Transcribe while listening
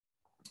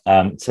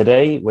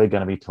Today, we're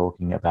going to be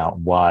talking about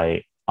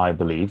why I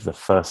believe the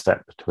first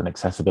step to an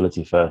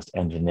accessibility first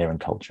engineering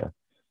culture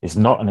is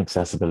not an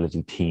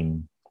accessibility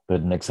team,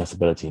 but an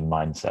accessibility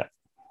mindset.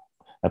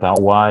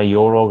 About why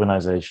your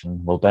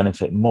organization will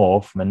benefit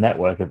more from a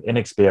network of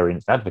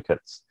inexperienced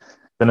advocates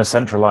than a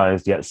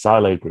centralized yet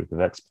siloed group of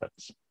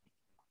experts.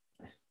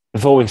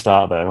 Before we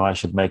start, though, I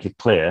should make it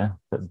clear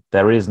that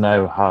there is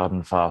no hard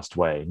and fast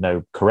way,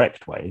 no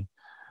correct way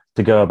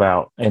to go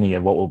about any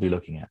of what we'll be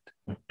looking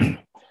at.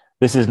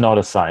 This is not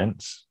a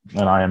science,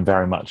 and I am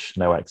very much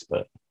no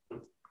expert.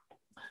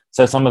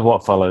 So some of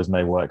what follows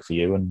may work for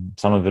you, and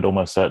some of it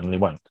almost certainly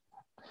won't.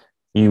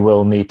 You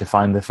will need to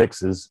find the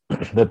fixes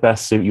that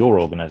best suit your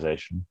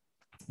organization,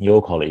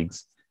 your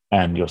colleagues,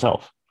 and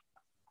yourself.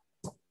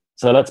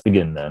 So let's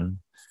begin then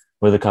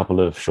with a couple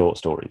of short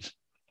stories.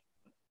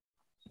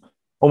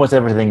 Almost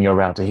everything you're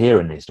about to hear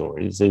in these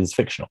stories is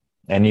fictional.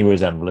 Any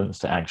resemblance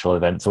to actual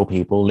events or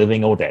people,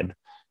 living or dead,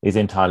 is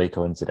entirely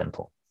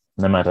coincidental,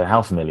 no matter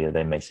how familiar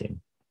they may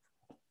seem.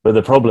 But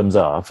the problems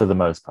are, for the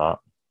most part,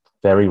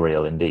 very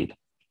real indeed.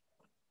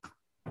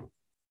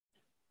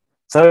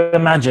 So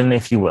imagine,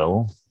 if you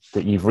will,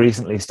 that you've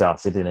recently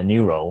started in a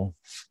new role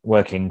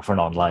working for an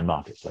online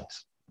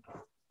marketplace.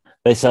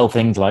 They sell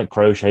things like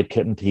crocheted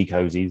kitten tea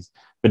cozies,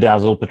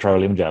 bedazzled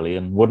petroleum jelly,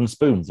 and wooden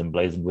spoons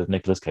emblazoned with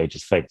Nicolas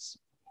Cage's face.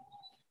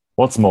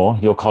 What's more,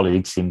 your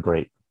colleagues seem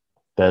great.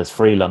 There's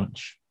free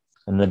lunch,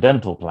 and the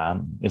dental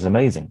plan is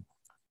amazing.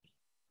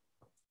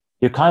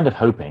 You're kind of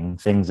hoping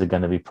things are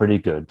going to be pretty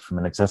good from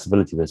an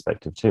accessibility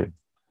perspective too.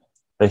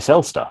 They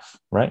sell stuff,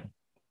 right?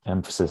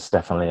 Emphasis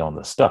definitely on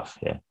the stuff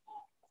here.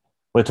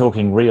 We're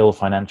talking real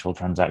financial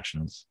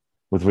transactions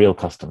with real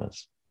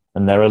customers,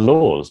 and there are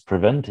laws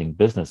preventing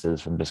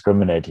businesses from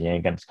discriminating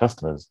against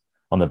customers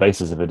on the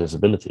basis of a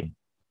disability.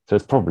 So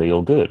it's probably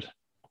all good,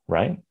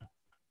 right?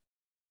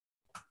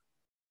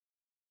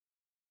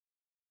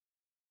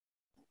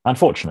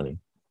 Unfortunately,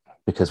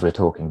 because we're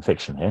talking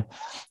fiction here,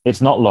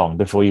 it's not long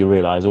before you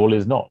realize all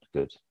is not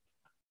good.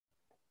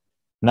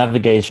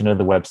 Navigation of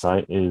the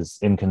website is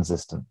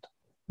inconsistent,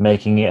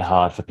 making it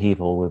hard for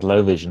people with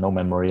low vision or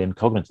memory and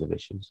cognitive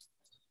issues.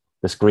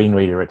 The screen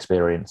reader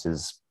experience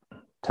is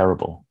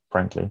terrible,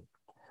 frankly.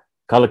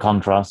 Color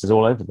contrast is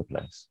all over the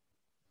place.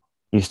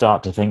 You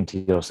start to think to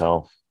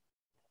yourself,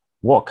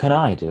 what can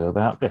I do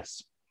about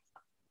this?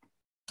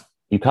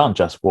 You can't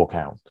just walk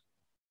out.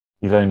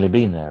 You've only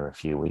been there a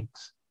few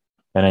weeks.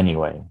 And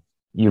anyway,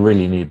 you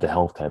really need the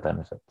healthcare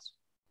benefits.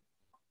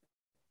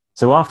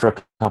 So after a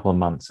couple of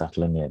months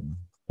settling in,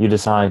 you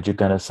decide you're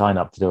going to sign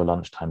up to do a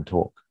lunchtime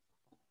talk.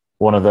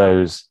 One of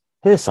those,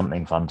 here's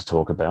something fun to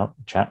talk about,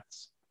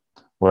 chats,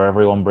 where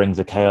everyone brings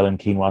a kale and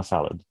quinoa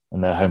salad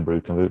and their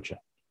homebrewed kombucha.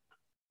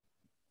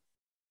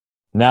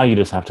 Now you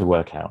just have to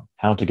work out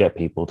how to get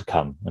people to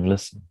come and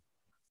listen.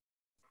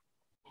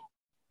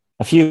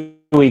 A few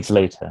weeks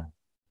later,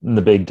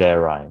 the big day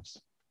arrives.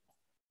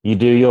 You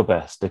do your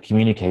best to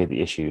communicate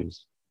the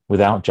issues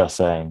without just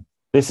saying,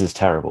 this is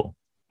terrible.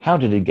 How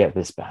did it get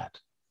this bad?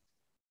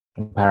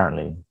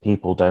 Apparently,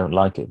 people don't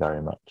like it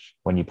very much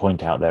when you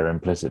point out their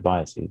implicit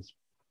biases.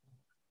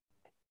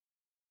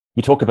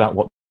 You talk about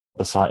what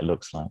the site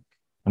looks like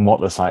and what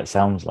the site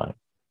sounds like,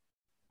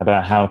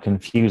 about how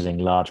confusing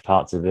large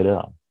parts of it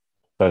are,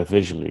 both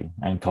visually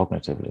and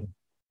cognitively.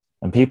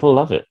 And people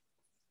love it.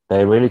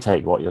 They really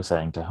take what you're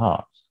saying to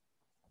heart.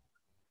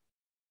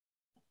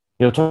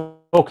 Your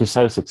talk is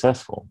so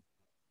successful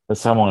that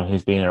someone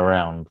who's been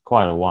around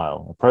quite a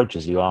while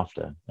approaches you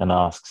after and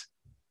asks,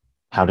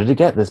 how did it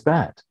get this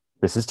bad?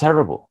 This is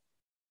terrible.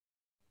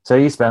 So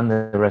you spend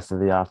the rest of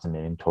the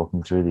afternoon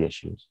talking through the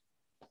issues.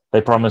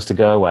 They promise to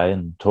go away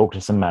and talk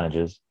to some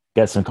managers,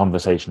 get some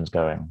conversations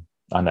going.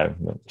 I know,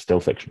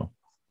 still fictional.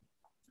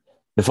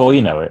 Before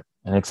you know it,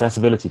 an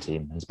accessibility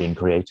team has been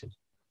created.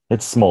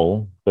 It's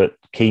small, but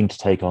keen to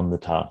take on the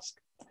task.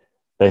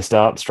 They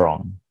start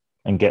strong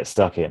and get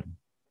stuck in.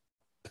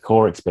 The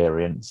core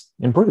experience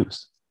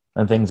improves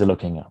and things are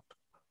looking up.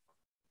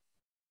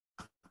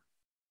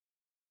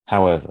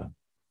 However,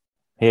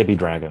 here be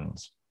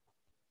dragons.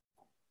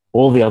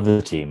 All the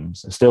other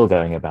teams are still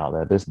going about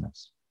their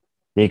business.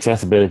 The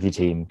accessibility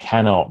team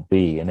cannot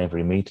be in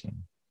every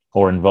meeting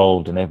or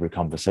involved in every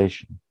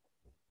conversation.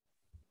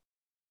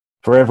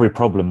 For every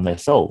problem they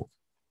solve,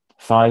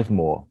 5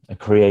 more are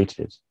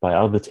created by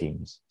other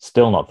teams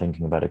still not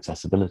thinking about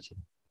accessibility.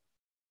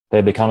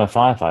 They become a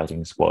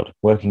firefighting squad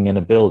working in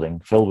a building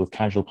filled with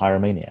casual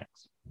pyromaniacs.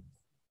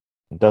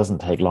 It doesn't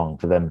take long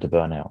for them to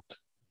burn out.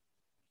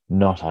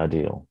 Not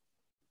ideal.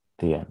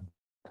 The end.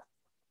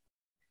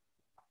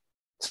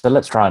 So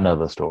let's try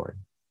another story.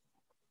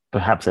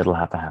 Perhaps it'll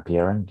have a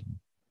happier ending.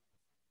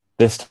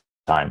 This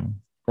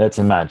time, let's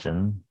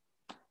imagine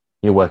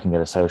you're working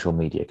at a social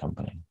media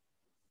company.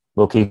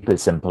 We'll keep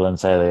it simple and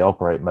say they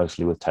operate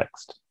mostly with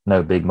text.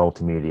 No big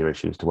multimedia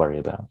issues to worry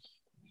about.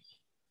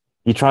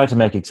 You try to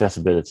make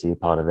accessibility a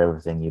part of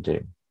everything you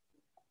do.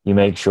 You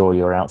make sure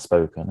you're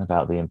outspoken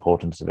about the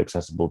importance of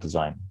accessible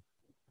design.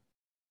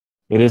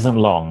 It isn't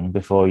long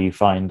before you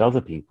find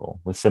other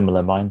people with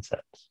similar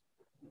mindsets.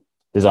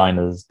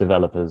 designers,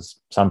 developers,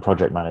 some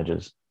project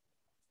managers.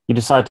 You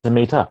decide to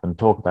meet up and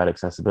talk about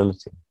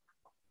accessibility.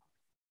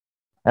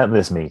 At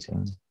this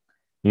meeting,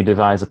 you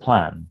devise a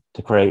plan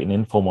to create an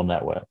informal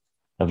network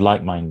of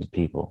like-minded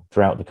people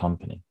throughout the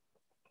company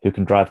who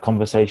can drive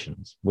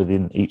conversations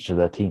within each of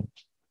their teams.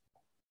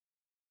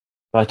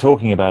 By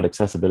talking about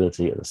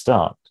accessibility at the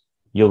start,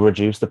 you'll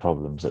reduce the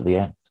problems at the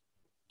end,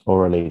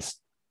 or at least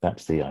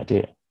that's the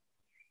idea.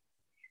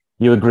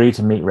 You agree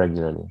to meet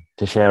regularly,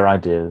 to share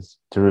ideas,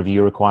 to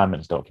review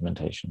requirements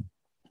documentation.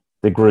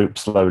 The group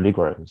slowly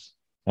grows,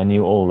 and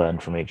you all learn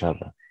from each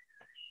other.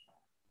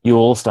 You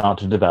all start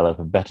to develop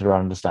a better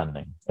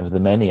understanding of the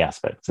many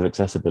aspects of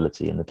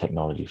accessibility in the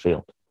technology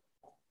field.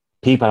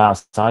 People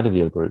outside of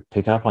your group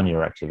pick up on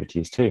your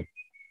activities too,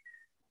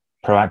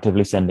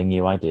 proactively sending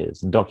you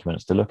ideas and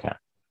documents to look at.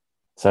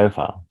 So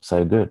far,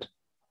 so good.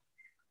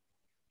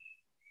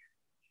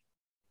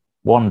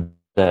 One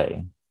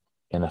day,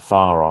 in a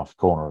far-off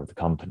corner of the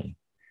company,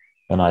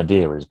 an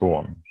idea is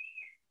born.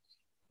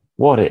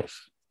 What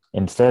if,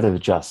 instead of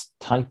just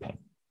typing,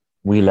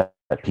 we let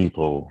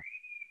people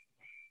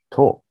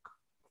talk?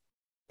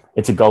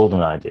 It's a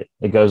golden idea.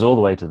 It goes all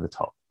the way to the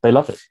top. They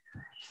love it.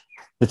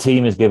 The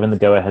team is given the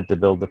go-ahead to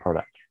build the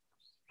product.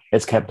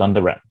 It's kept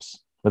under wraps,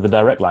 with a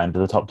direct line to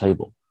the top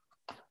table.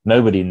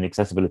 Nobody in the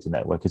accessibility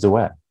network is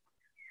aware.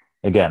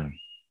 Again,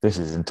 this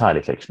is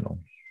entirely fictional.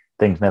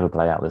 Things never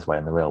play out this way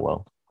in the real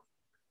world.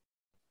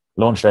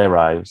 Launch day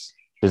arrives,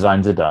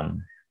 designs are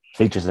done,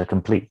 features are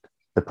complete,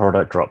 the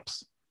product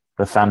drops,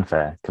 the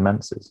fanfare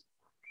commences.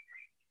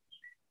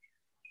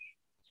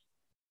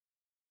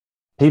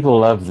 People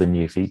love the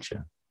new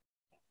feature.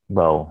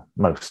 Well,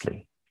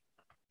 mostly.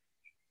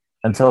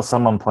 Until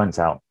someone points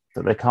out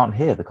that they can't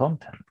hear the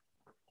content.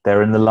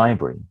 They're in the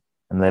library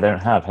and they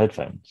don't have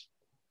headphones.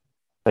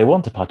 They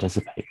want to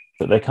participate,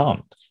 but they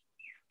can't.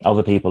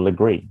 Other people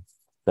agree.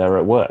 They're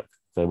at work,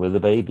 they're with a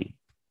baby,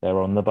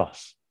 they're on the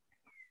bus.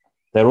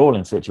 They're all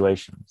in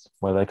situations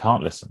where they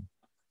can't listen,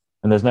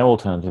 and there's no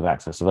alternative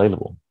access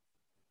available.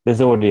 This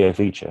audio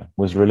feature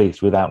was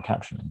released without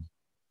captioning.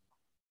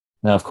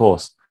 Now, of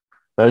course,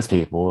 those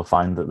people will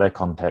find that their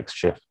context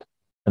shift,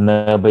 and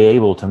they'll be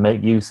able to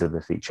make use of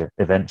the feature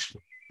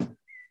eventually.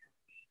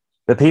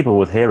 The people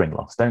with hearing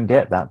loss don't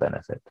get that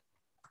benefit.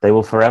 They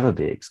will forever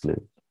be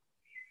excluded.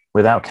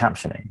 Without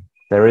captioning,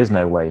 there is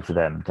no way for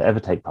them to ever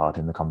take part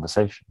in the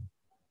conversation.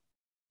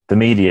 The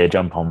media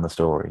jump on the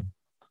story.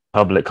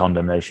 Public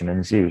condemnation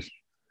ensues.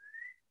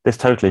 This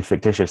totally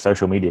fictitious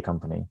social media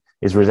company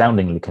is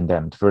resoundingly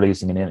condemned for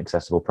releasing an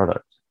inaccessible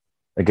product.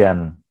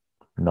 Again,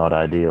 not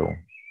ideal.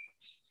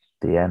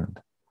 The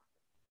end.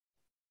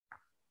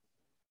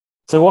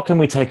 So what can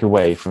we take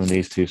away from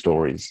these two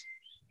stories?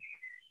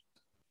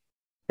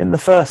 In the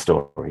first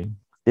story,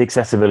 the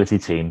accessibility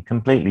team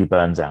completely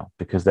burns out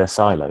because they're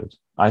siloed,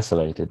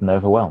 isolated, and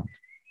overwhelmed.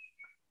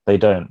 They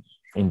don't,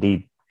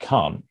 indeed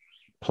can't,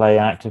 play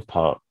an active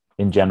part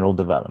in general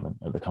development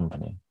of the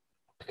company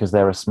because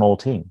they're a small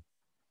team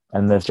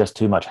and there's just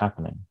too much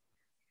happening.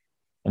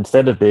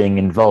 Instead of being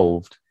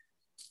involved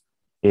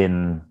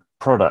in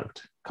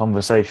product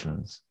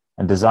conversations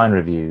and design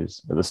reviews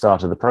at the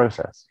start of the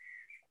process,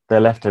 they're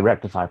left to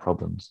rectify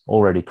problems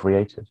already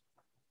created.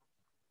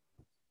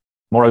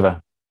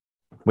 Moreover,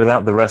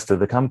 without the rest of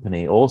the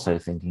company also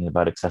thinking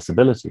about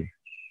accessibility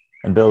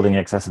and building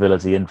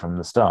accessibility in from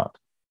the start,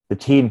 the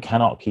team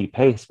cannot keep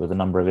pace with the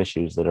number of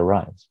issues that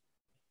arise.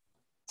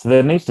 So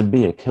there needs to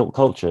be a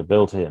culture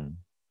built in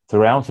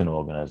throughout an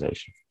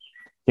organization,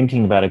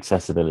 thinking about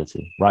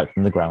accessibility right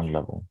from the ground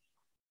level.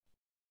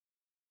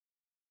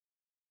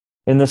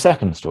 In the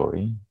second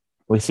story,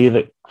 we see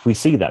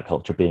that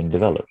culture being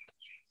developed.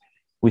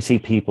 We see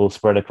people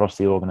spread across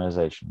the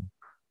organization,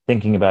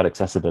 thinking about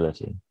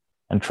accessibility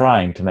and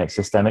trying to make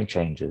systemic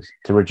changes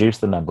to reduce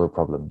the number of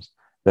problems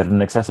that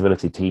an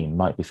accessibility team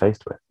might be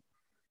faced with.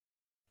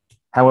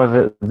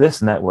 However,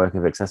 this network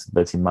of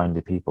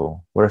accessibility-minded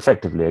people were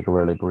effectively a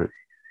guerrilla group.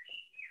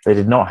 They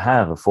did not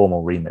have a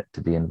formal remit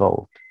to be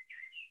involved.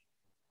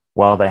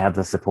 While they had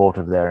the support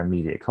of their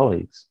immediate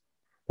colleagues,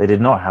 they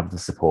did not have the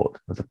support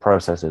of the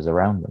processes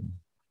around them.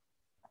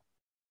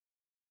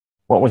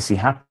 What we see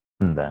happen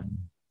then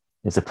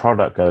is a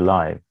product go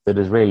live that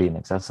is really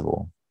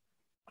inaccessible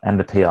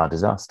and a PR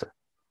disaster.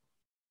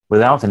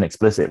 Without an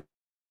explicit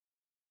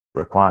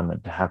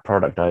requirement to have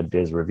product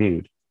ideas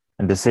reviewed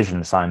and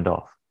decisions signed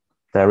off,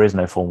 there is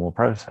no formal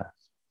process.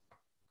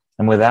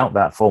 And without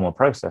that formal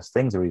process,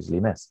 things are easily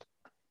missed.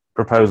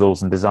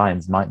 Proposals and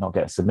designs might not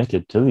get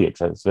submitted to the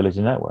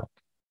accessibility network.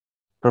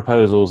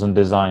 Proposals and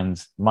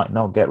designs might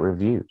not get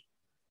reviewed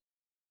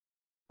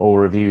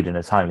or reviewed in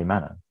a timely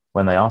manner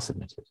when they are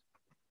submitted.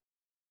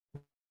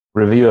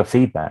 Reviewer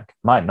feedback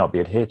might not be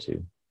adhered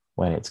to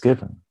when it's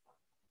given.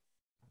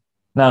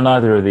 Now,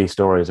 neither of these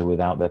stories are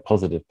without their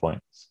positive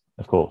points,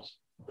 of course.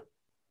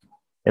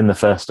 In the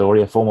first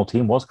story, a formal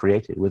team was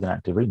created with an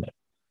active remit.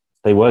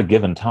 They were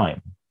given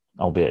time,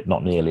 albeit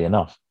not nearly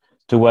enough,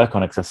 to work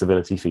on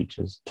accessibility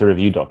features, to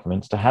review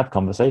documents, to have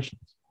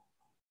conversations.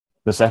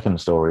 The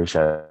second story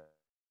showed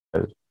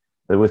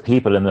But with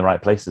people in the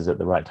right places at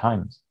the right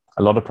times,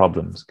 a lot of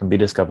problems can be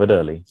discovered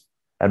early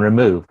and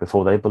removed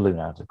before they balloon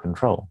out of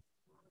control.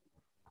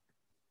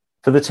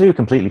 For the two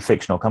completely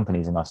fictional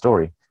companies in our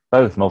story,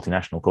 both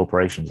multinational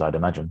corporations, I'd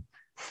imagine,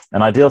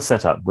 an ideal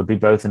setup would be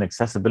both an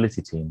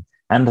accessibility team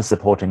and a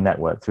supporting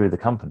network through the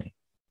company,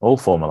 all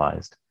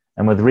formalized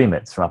and with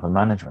remits from upper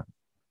management.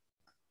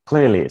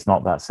 Clearly, it's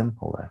not that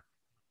simple, though.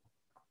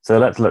 So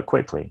let's look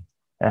quickly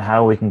at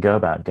how we can go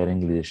about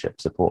getting leadership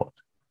support.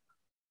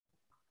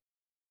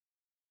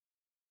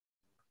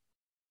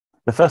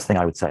 The first thing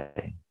I would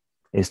say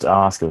is to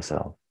ask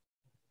yourself,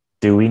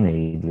 do we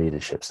need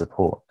leadership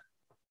support?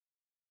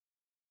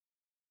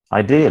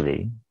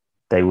 Ideally,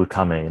 they would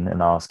come in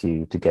and ask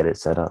you to get it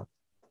set up,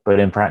 but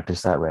in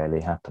practice, that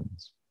rarely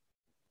happens.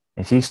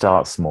 If you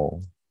start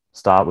small,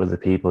 start with the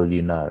people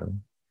you know,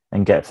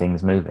 and get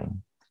things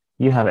moving,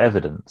 you have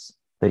evidence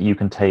that you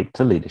can take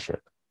to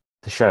leadership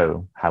to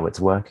show how it's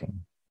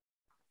working.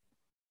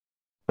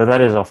 But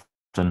that is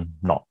often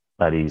not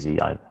that easy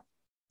either.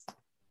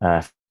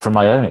 From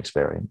my own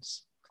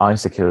experience, I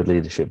secured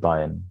leadership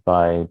buy-in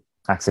by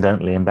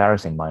accidentally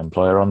embarrassing my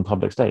employer on the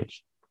public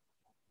stage.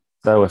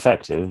 Though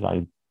effective,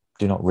 I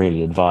do not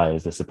really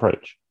advise this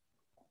approach.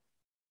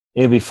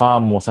 It would be far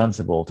more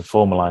sensible to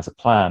formalize a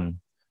plan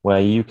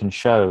where you can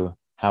show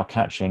how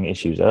catching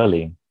issues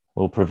early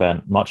will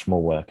prevent much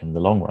more work in the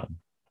long run.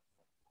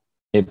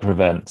 It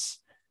prevents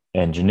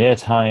engineer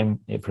time,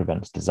 it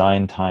prevents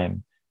design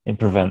time, it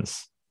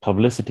prevents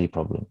publicity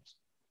problems.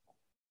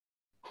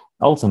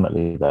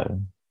 Ultimately,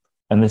 though,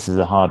 and this is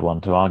a hard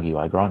one to argue,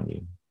 I grant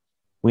you,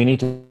 we need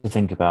to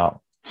think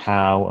about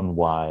how and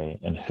why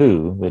and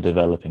who we're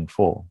developing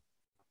for.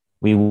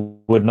 We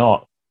would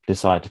not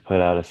decide to put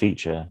out a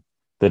feature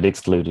that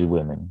excluded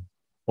women,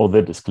 or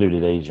that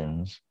excluded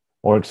Asians,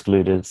 or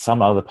excluded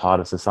some other part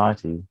of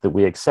society that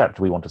we accept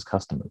we want as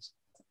customers.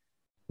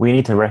 We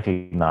need to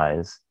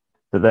recognize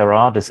that there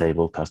are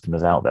disabled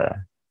customers out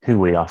there who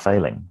we are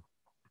failing.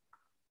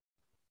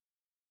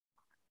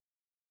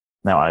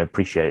 Now, I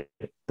appreciate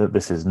that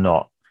this is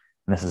not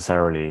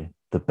necessarily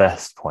the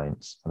best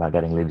points about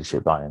getting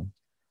leadership buy-in.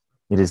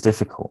 It is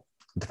difficult.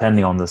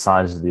 Depending on the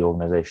size of the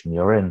organization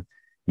you're in,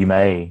 you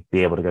may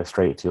be able to go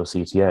straight to your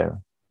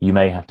CTO. You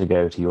may have to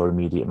go to your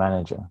immediate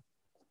manager.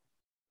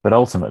 But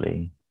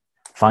ultimately,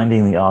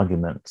 finding the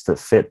arguments that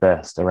fit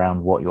best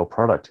around what your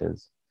product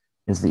is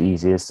the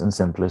easiest and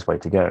simplest way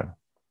to go.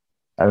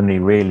 Only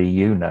really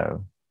you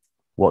know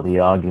what the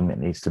argument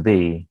needs to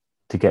be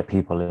to get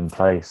people in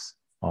place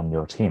on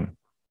your team.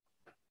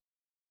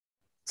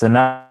 So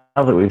now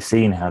that we've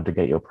seen how to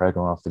get your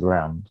program off the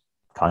ground,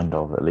 kind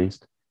of at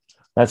least,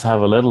 let's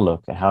have a little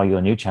look at how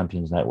your new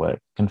Champions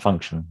Network can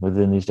function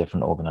within these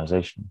different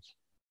organizations.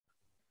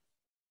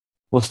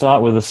 We'll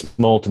start with a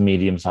small to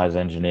medium-sized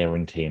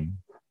engineering team.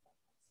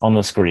 On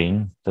the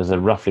screen, there's a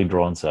roughly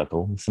drawn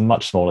circle with some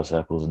much smaller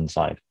circles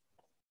inside.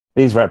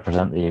 These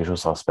represent the usual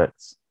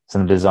suspects,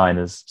 some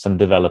designers, some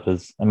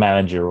developers, a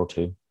manager or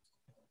two.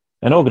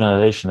 An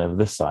organization of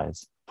this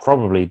size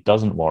probably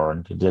doesn't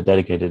warrant a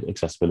dedicated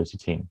accessibility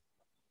team,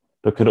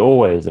 but could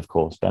always, of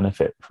course,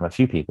 benefit from a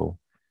few people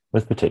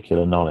with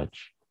particular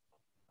knowledge.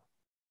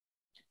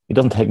 It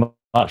doesn't take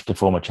much to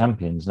form a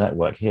Champions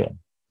Network here.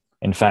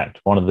 In fact,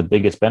 one of the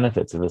biggest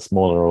benefits of a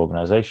smaller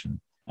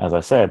organization, as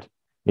I said,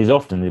 is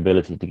often the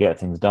ability to get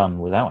things done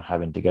without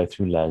having to go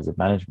through layers of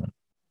management.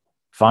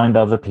 Find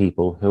other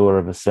people who are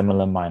of a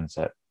similar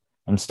mindset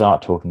and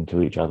start talking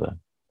to each other.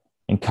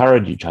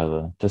 Encourage each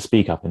other to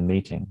speak up in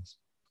meetings.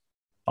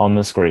 On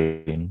the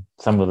screen,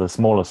 some of the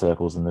smaller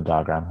circles in the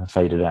diagram have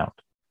faded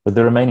out, with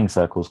the remaining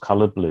circles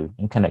colored blue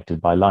and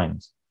connected by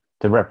lines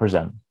to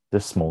represent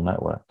this small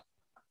network.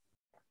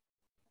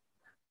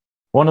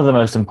 One of the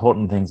most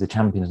important things the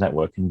Champions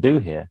Network can do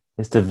here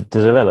is to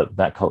develop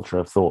that culture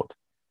of thought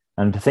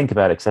and to think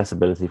about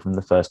accessibility from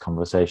the first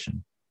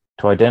conversation,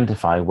 to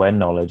identify where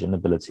knowledge and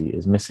ability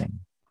is missing.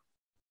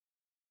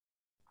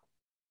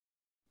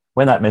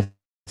 When that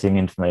missing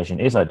information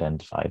is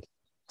identified,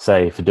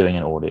 say for doing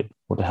an audit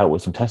or to help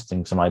with some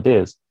testing, some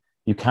ideas,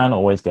 you can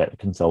always get a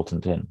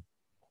consultant in.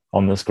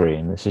 On the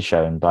screen, this is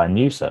shown by a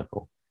new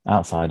circle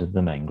outside of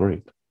the main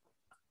group.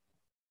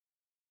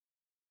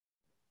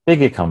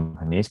 Bigger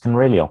companies can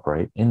really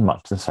operate in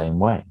much the same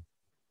way.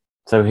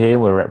 So here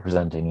we're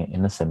representing it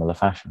in a similar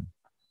fashion.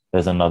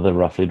 There's another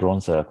roughly drawn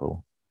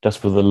circle,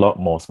 just with a lot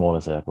more smaller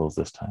circles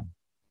this time.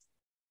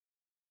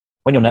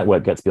 When your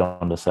network gets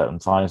beyond a certain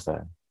size,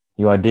 though,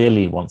 you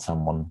ideally want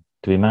someone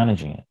to be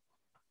managing it.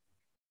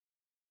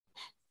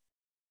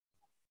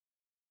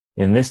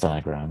 In this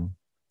diagram,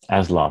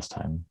 as last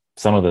time,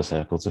 some of the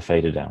circles are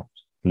faded out,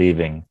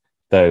 leaving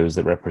those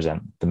that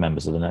represent the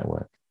members of the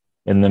network.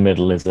 In the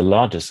middle is a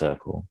larger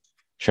circle,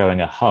 showing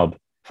a hub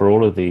for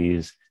all of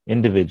these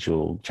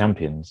individual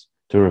champions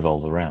to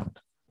revolve around.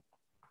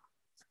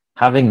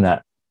 Having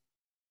that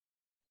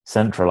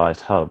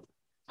centralized hub,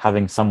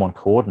 having someone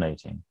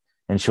coordinating,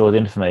 ensures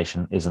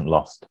information isn't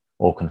lost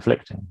or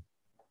conflicting.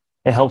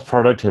 It helps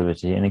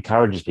productivity and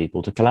encourages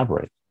people to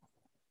collaborate,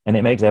 and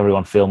it makes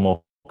everyone feel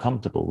more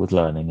comfortable with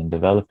learning and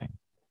developing.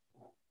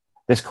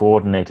 This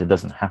coordinator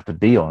doesn't have to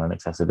be on an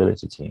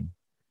accessibility team.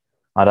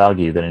 I'd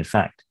argue that, in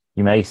fact,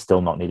 you may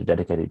still not need a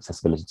dedicated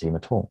accessibility team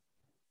at all.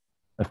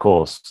 Of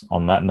course,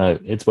 on that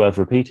note, it's worth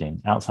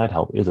repeating, outside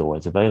help is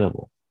always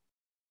available.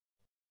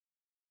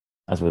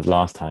 As with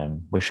last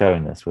time, we're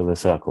showing this with a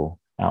circle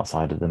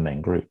outside of the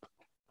main group.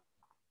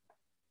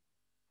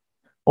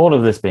 All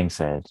of this being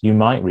said, you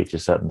might reach a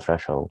certain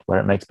threshold where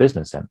it makes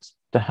business sense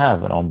to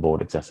have an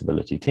onboard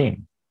accessibility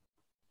team.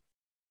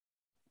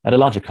 At a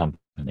larger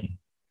company,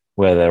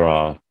 where there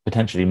are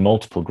potentially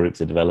multiple groups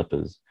of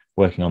developers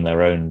working on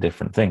their own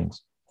different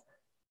things,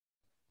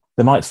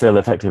 there might still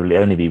effectively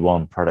only be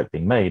one product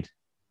being made,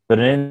 but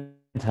an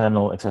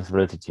internal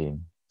accessibility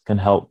team can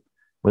help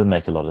with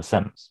make a lot of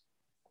sense.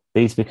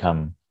 These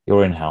become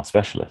your in-house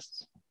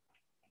specialists.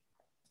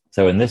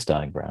 So in this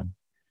diagram,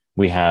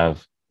 we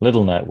have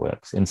little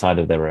networks inside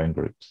of their own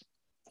groups,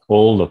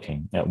 all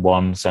looking at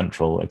one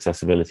central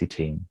accessibility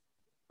team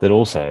that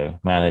also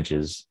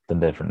manages the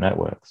different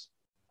networks.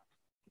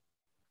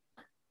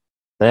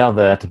 They are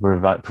there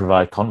to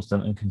provide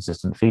constant and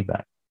consistent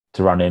feedback,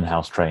 to run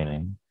in-house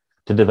training,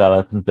 to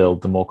develop and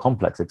build the more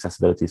complex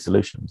accessibility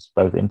solutions,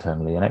 both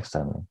internally and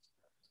externally.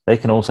 They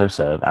can also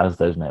serve as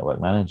those network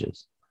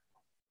managers.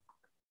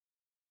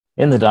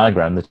 In the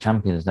diagram, the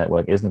Champions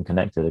Network isn't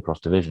connected across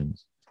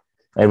divisions.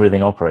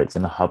 Everything operates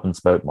in a hub and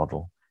spoke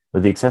model,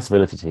 with the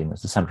accessibility team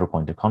as the central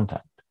point of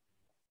contact.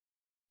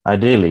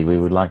 Ideally, we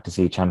would like to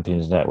see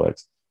Champions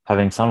Networks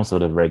having some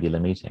sort of regular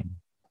meeting,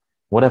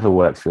 whatever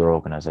works for your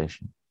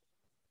organization.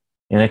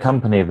 In a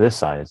company of this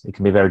size, it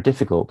can be very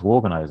difficult to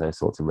organize those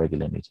sorts of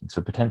regular meetings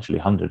for potentially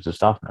hundreds of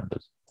staff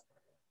members.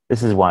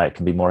 This is why it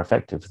can be more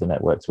effective for the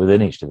networks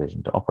within each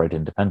division to operate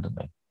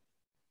independently.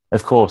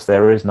 Of course,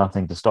 there is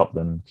nothing to stop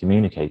them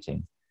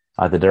communicating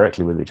either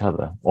directly with each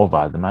other or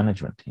via the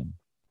management team.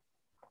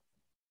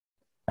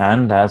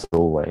 And as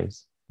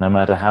always, no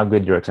matter how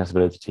good your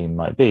accessibility team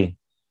might be,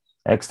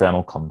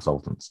 external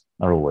consultants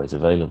are always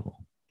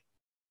available.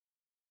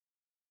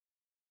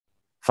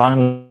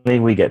 Finally,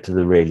 we get to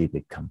the really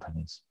big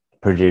companies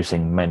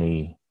producing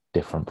many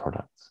different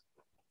products.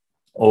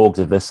 Orgs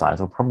of this size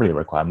will probably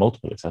require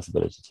multiple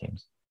accessibility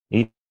teams,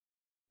 each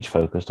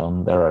focused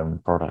on their own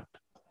product.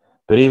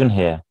 But even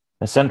here,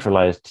 a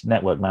centralized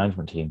network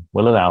management team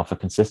will allow for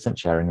consistent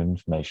sharing of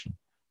information,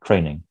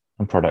 training,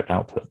 and product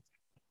output.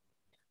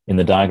 In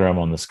the diagram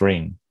on the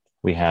screen,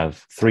 we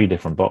have 3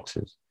 different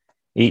boxes,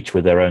 each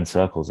with their own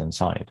circles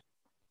inside,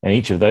 and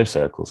each of those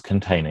circles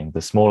containing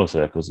the smaller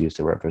circles used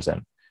to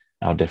represent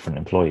our different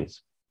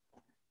employees.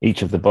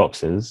 Each of the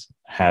boxes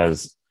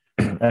has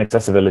an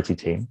accessibility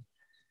team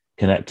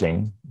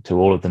connecting to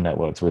all of the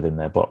networks within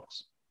their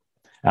box.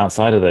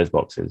 Outside of those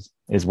boxes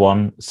is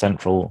one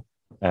central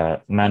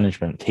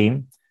management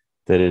team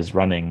that is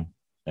running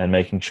and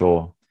making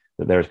sure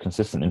that there is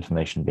consistent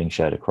information being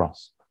shared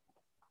across.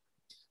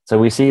 So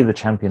we see the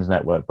Champions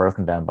Network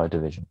broken down by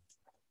division,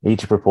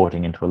 each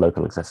reporting into a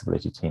local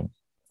accessibility team,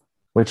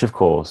 which of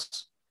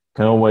course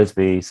can always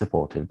be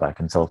supported by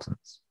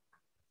consultants.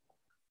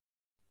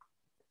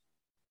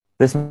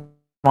 This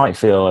might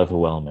feel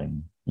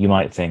overwhelming. You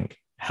might think,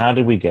 how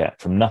did we get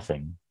from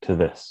nothing to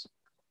this?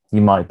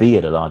 You might be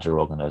at a larger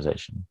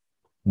organization,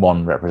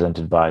 one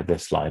represented by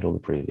this slide or the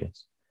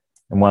previous,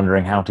 and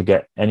wondering how to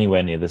get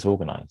anywhere near this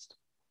organized.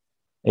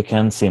 It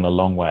can seem a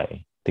long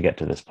way to get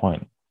to this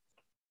point.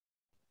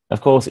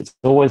 Of course, it's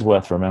always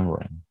worth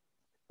remembering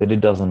that it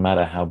doesn't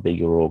matter how big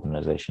your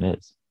organization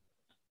is.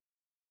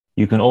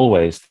 You can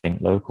always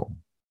think local.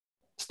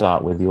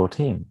 Start with your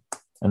team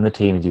and the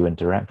teams you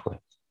interact with.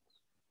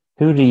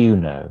 Who do you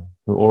know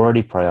who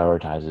already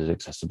prioritizes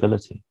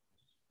accessibility?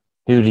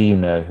 Who do you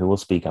know who will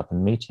speak up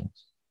in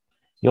meetings?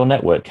 Your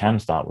network can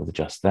start with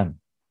just them.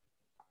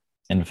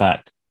 In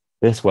fact,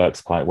 this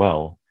works quite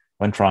well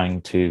when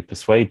trying to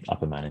persuade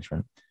upper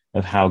management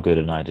of how good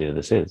an idea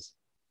this is.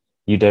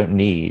 You don't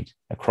need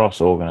a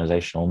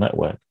cross-organizational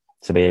network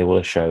to be able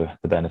to show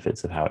the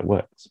benefits of how it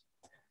works.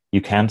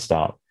 You can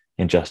start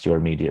in just your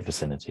immediate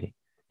vicinity.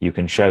 You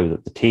can show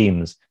that the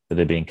teams that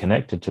are being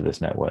connected to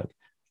this network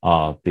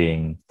are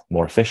being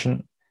more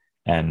efficient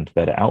and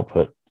better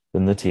output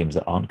than the teams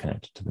that aren't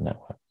connected to the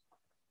network.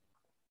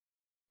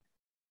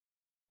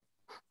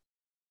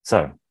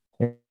 So,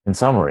 in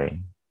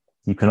summary,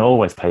 you can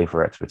always pay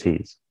for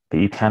expertise, but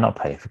you cannot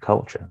pay for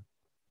culture.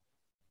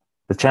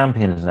 The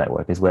Champions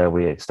Network is where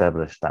we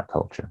establish that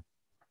culture.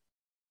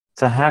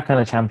 So how can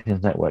a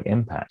Champions Network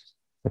impact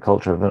the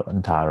culture of an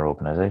entire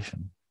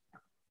organization?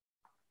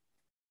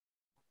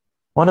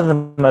 One of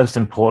the most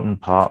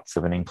important parts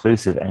of an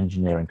inclusive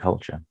engineering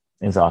culture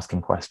is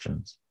asking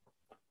questions.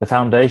 The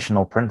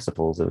foundational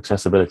principles of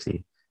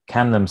accessibility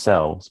can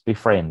themselves be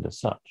framed as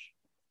such.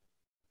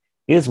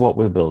 Is what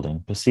we're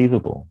building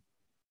perceivable?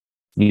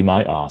 You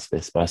might ask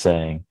this by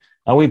saying,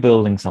 are we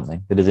building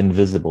something that is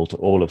invisible to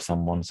all of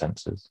someone's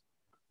senses?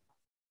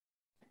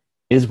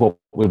 Is what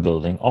we're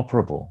building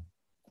operable?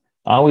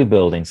 Are we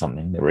building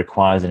something that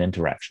requires an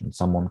interaction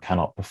someone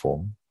cannot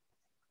perform?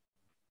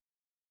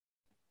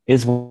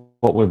 Is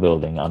what we're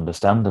building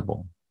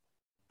understandable?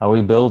 Are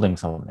we building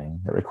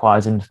something that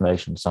requires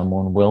information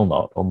someone will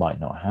not or might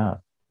not have?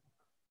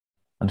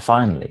 And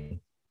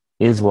finally,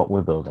 is what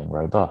we're building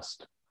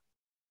robust?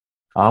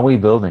 Are we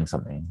building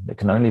something that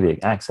can only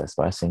be accessed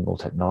by a single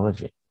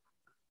technology?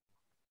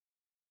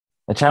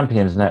 A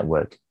champions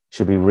network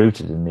should be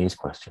rooted in these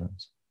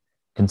questions.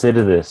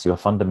 Consider this your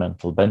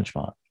fundamental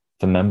benchmark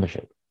for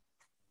membership.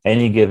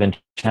 Any given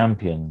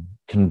champion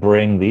can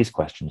bring these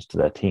questions to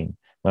their team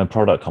when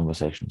product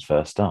conversations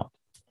first start.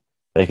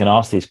 They can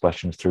ask these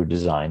questions through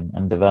design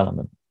and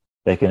development.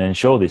 They can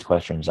ensure these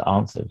questions are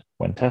answered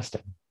when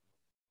testing.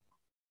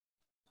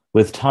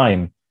 With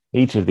time,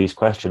 each of these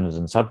questions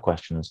and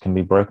sub-questions can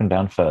be broken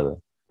down further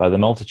by the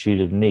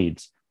multitude of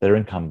needs that are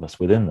encompassed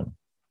within them.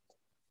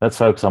 Let's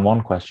focus on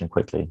one question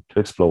quickly to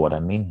explore what I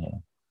mean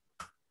here.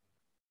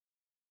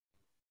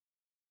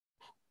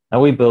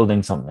 Are we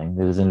building something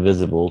that is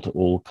invisible to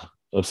all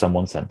of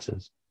someone's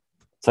senses?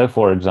 So,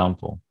 for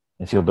example,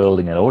 if you're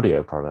building an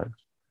audio product,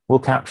 will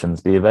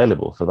captions be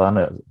available for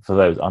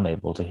those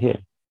unable to hear?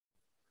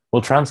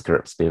 Will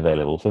transcripts be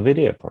available for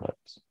video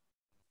products?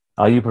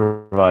 Are you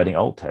providing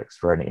alt text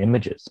for any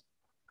images?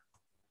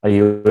 Are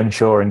you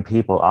ensuring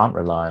people aren't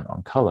reliant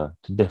on color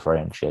to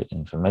differentiate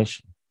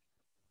information?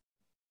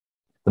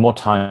 The more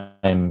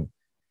time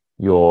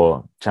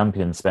your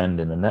champions spend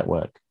in the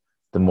network,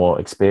 the more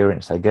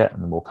experience they get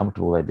and the more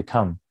comfortable they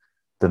become,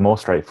 the more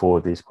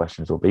straightforward these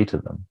questions will be to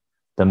them,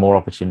 the more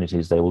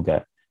opportunities they will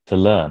get to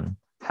learn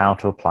how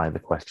to apply the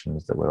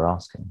questions that we're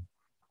asking.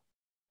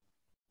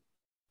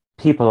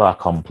 People are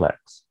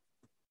complex.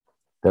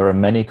 There are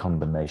many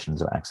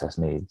combinations of access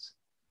needs,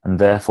 and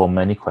therefore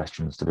many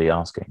questions to be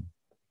asking.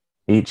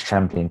 Each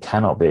champion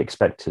cannot be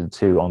expected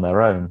to, on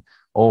their own,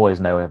 always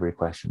know every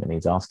question it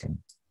needs asking,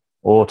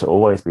 or to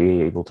always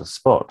be able to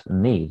spot a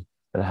need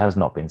that has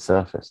not been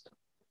surfaced.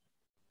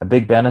 A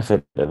big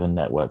benefit of a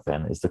network,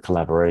 then, is the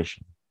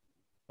collaboration.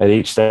 At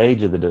each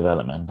stage of the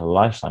developmental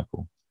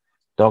lifecycle,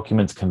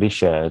 documents can be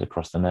shared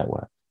across the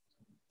network.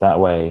 That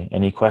way,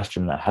 any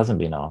question that hasn't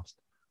been asked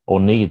or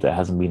need that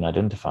hasn't been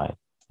identified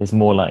is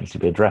more likely to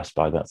be addressed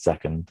by that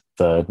second,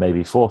 third,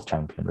 maybe fourth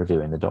champion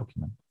reviewing the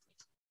document.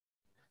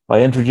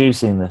 By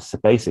introducing this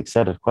basic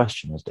set of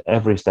questions to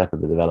every step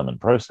of the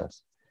development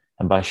process,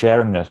 and by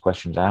sharing those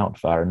questions out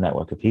via a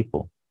network of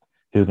people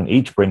who can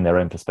each bring their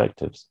own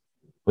perspectives,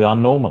 we are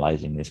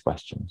normalizing these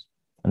questions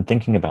and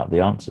thinking about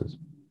the answers,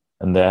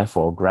 and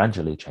therefore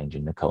gradually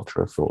changing the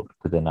culture of thought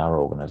within our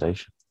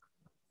organization.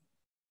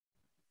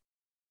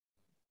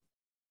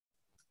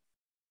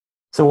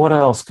 So what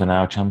else can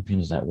our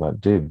Champions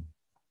Network do?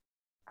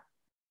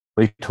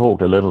 We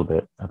talked a little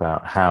bit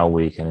about how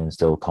we can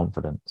instill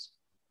confidence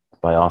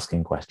by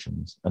asking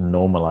questions and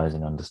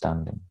normalizing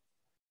understanding.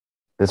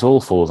 This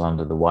all falls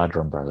under the wider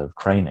umbrella of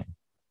training,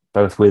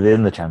 both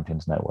within the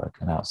Champions Network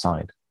and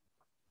outside.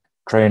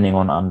 Training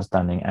on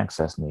understanding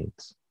access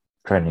needs,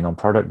 training on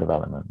product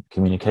development,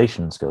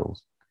 communication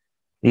skills,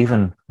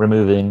 even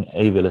removing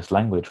ableist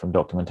language from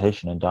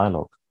documentation and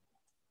dialogue.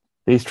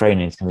 These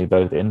trainings can be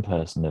both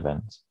in-person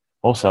events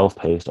or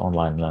self-paced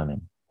online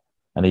learning,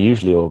 and are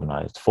usually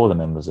organized for the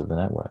members of the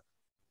network.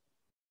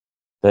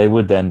 They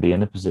would then be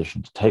in a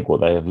position to take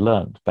what they have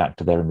learned back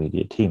to their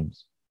immediate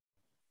teams.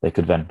 They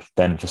could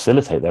then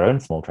facilitate their own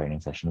small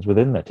training sessions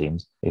within their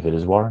teams if it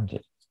is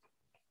warranted.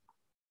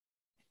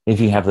 If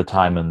you have the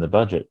time and the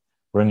budget,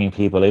 bringing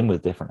people in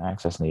with different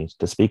access needs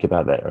to speak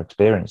about their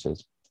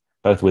experiences,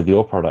 both with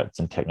your products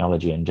and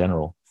technology in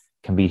general,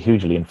 can be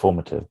hugely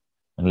informative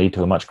and lead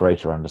to a much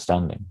greater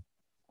understanding.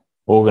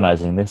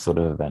 Organizing this sort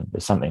of event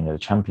is something that a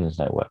Champions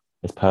Network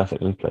is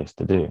perfectly placed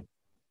to do.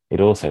 It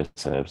also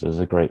serves as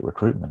a great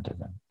recruitment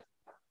event.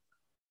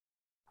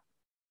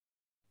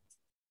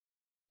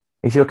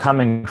 If you're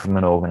coming from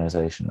an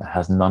organization that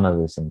has none of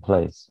this in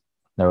place,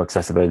 no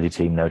accessibility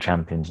team, no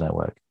Champions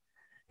Network,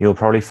 you'll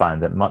probably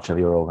find that much of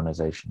your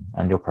organization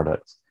and your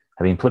products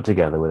have been put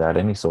together without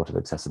any sort of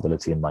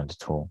accessibility in mind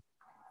at all.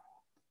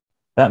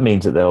 That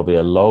means that there will be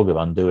a log of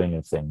undoing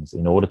of things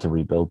in order to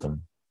rebuild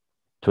them,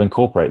 to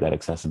incorporate that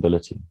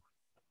accessibility.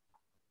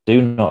 Do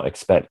not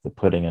expect that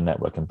putting a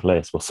network in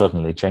place will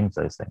suddenly change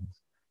those things.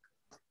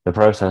 The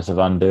process of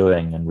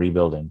undoing and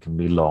rebuilding can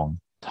be long,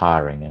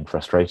 tiring, and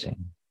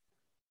frustrating.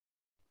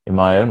 In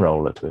my own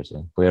role at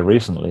Twitter, we have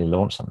recently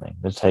launched something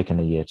that's taken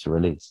a year to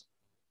release.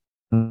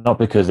 Not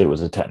because it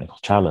was a technical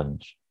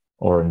challenge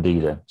or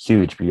indeed a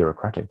huge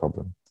bureaucratic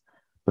problem,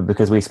 but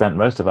because we spent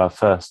most of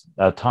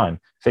our time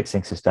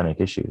fixing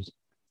systemic issues.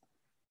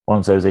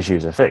 Once those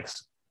issues are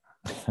fixed,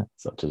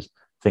 such as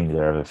things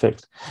are ever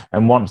fixed,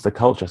 and once the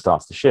culture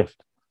starts to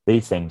shift,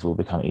 these things will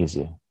become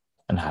easier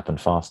and happen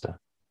faster.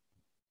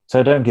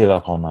 So don't give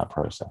up on that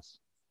process.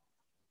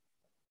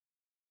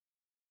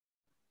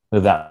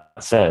 With that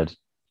said,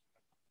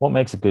 what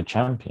makes a good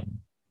champion?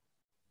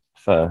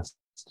 First,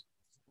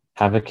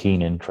 have a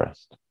keen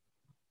interest.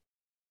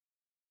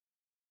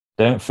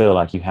 Don't feel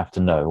like you have to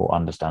know or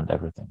understand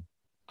everything,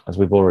 as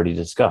we've already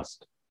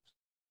discussed.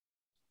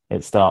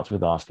 It starts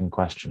with asking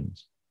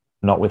questions,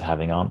 not with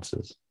having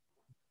answers.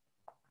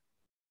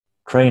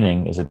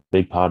 Training is a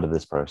big part of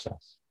this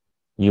process.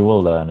 You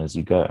will learn as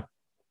you go.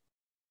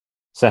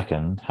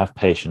 Second, have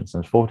patience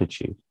and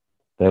fortitude.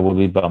 There will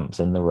be bumps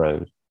in the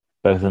road,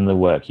 both in the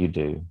work you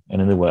do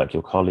and in the work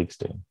your colleagues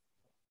do.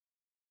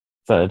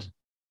 Third,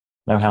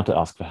 know how to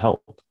ask for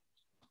help.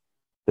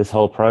 This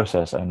whole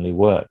process only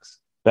works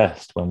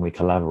best when we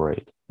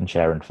collaborate and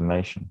share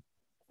information.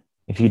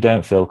 If you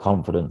don't feel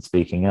confident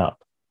speaking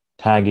up,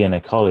 tag in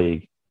a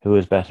colleague who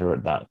is better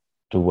at that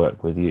to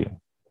work with you.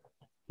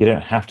 You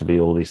don't have to be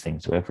all these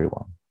things to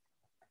everyone.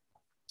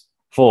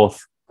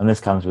 Fourth, and this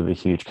comes with a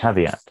huge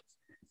caveat,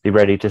 be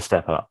ready to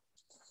step up.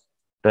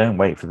 Don't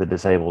wait for the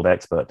disabled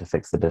expert to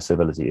fix the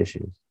disability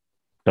issues.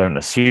 Don't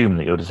assume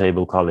that your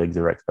disabled colleagues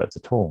are experts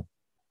at all.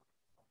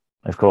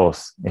 Of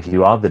course, if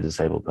you are the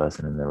disabled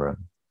person in the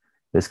room,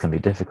 this can be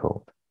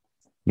difficult.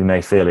 You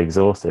may feel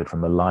exhausted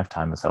from a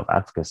lifetime of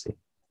self-advocacy.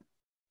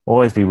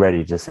 Always be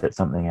ready to sit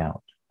something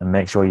out and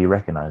make sure you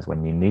recognize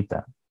when you need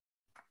that.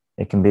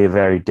 It can be a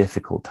very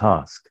difficult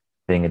task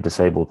being a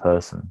disabled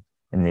person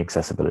in the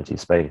accessibility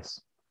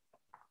space.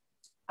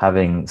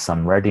 Having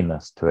some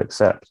readiness to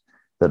accept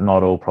that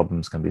not all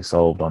problems can be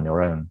solved on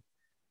your own,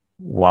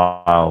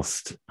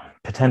 whilst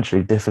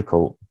potentially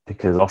difficult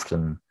because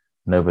often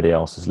nobody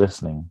else is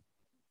listening,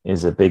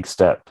 is a big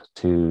step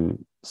to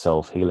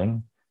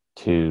self-healing,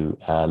 to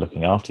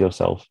looking after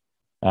yourself.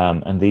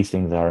 And these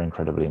things are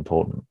incredibly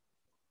important.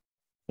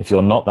 If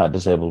you're not that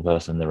disabled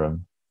person in the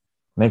room,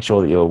 make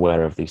sure that you're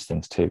aware of these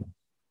things too.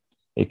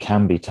 It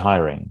can be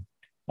tiring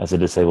as a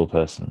disabled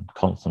person,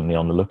 constantly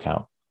on the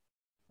lookout.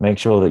 Make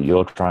sure that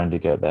you're trying to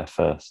get there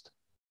first,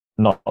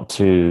 not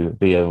to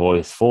be a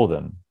voice for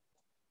them,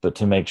 but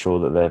to make sure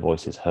that their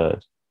voice is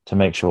heard, to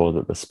make sure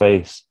that the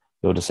space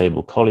your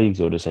disabled colleagues,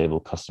 your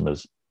disabled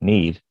customers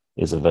need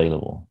is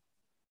available.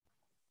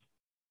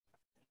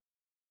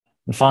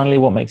 And finally,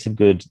 what makes a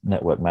good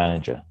network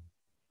manager?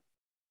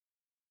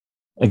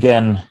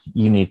 Again,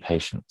 you need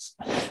patience.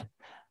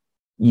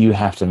 You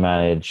have to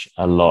manage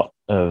a lot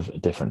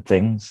of different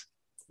things.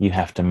 You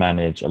have to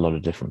manage a lot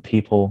of different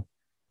people.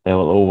 There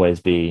will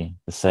always be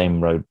the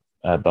same road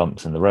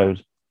bumps in the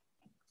road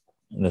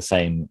and the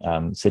same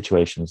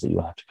situations that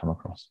you'll have to come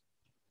across.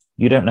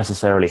 You don't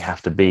necessarily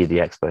have to be the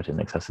expert in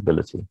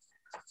accessibility,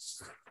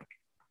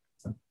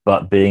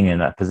 but being in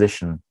that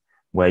position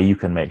where you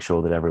can make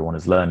sure that everyone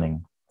is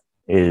learning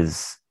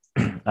is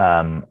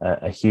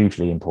a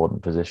hugely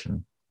important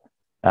position.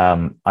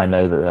 I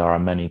know that there are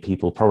many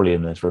people probably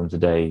in this room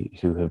today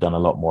who have done a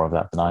lot more of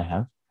that than I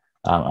have.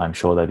 I'm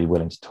sure they'd be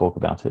willing to talk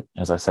about it.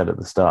 As I said at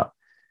the start,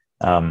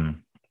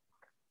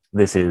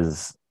 this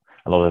is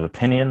a lot of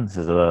opinion. This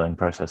is a learning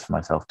process for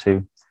myself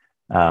too.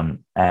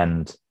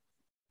 And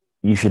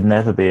you should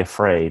never be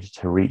afraid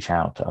to reach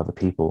out to other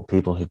people,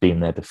 people who've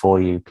been there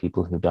before you,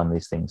 people who've done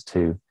these things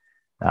too.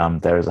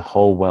 There is a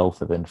whole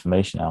wealth of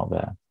information out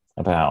there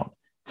about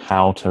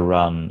how to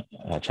run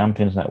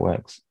champions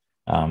networks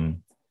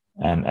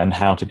and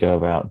how to go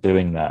about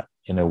doing that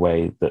in a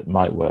way that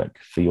might work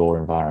for your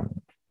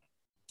environment.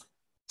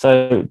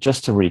 So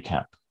just to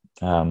recap,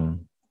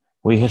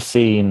 we have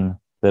seen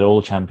that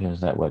all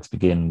champions networks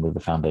begin with the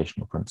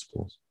foundational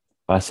principles.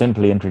 By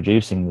simply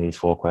introducing these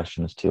 4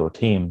 questions to your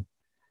team,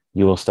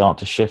 you will start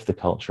to shift the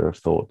culture of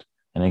thought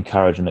and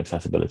encourage an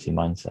accessibility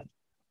mindset.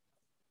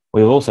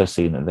 We've also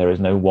seen that there is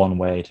no one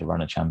way to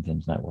run a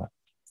champions network.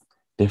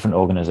 Different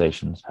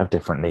organizations have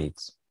different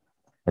needs.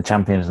 A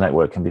champions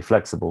network can be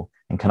flexible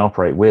and can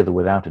operate with or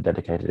without a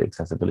dedicated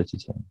accessibility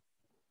team.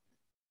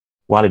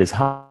 While it is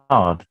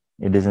hard,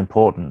 it is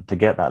important to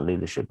get that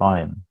leadership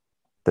buy-in.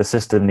 The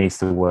system needs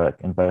to work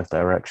in both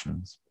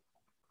directions.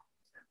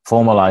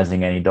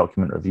 Formalizing any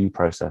document review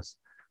process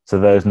so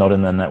those not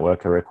in the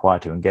network are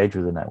required to engage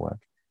with the network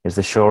is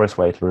the surest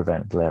way to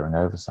prevent glaring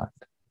oversight.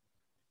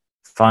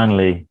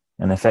 Finally,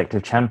 an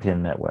effective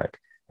champion network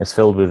is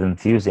filled with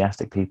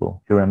enthusiastic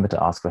people who remember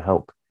to ask for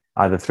help,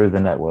 either through the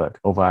network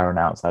or via an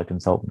outside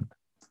consultant,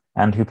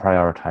 and who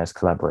prioritize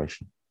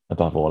collaboration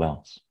above all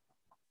else.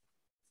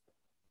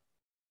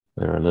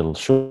 We're a little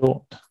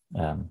short,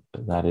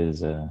 but that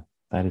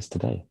is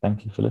today.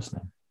 Thank you for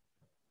listening.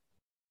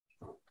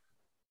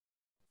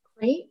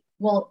 Great.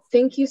 Well,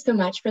 thank you so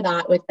much for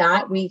that. With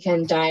that, we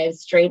can dive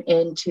straight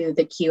into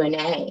the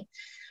Q&A.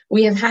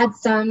 We have had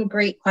some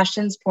great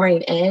questions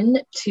pouring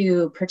in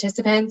to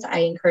participants. I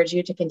encourage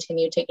you to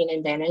continue taking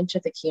advantage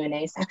of the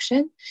Q&A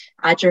section.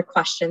 Add your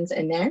questions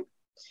in there.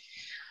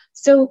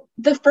 So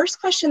the first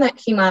question that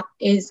came up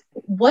is,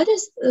 what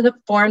is the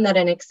form that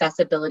an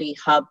accessibility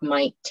hub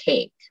might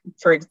take?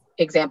 For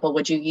example,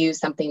 would you use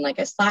something like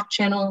a Slack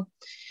channel?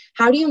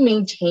 How do you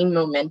maintain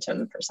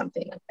momentum for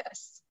something like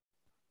this?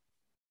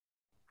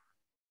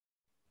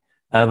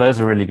 Those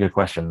are really good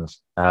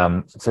questions.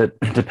 So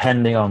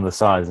depending on the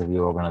size of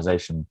your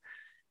organization,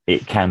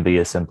 it can be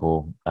as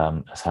simple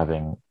as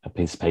having a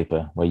piece of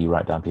paper where you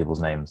write down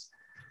people's names.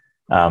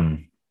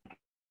 It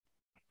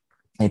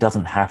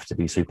doesn't have to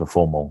be super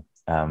formal.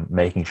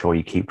 Making sure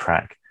you keep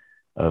track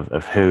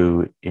of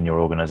who in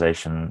your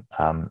organization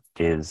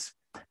is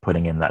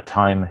putting in that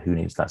time, who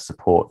needs that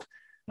support.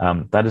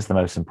 That is the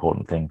most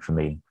important thing for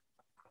me.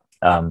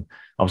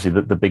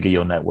 Obviously, the bigger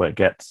your network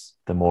gets,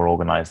 the more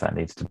organized that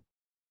needs to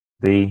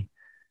be.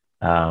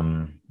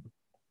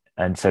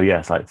 And so,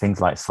 yes, like things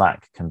like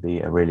Slack can be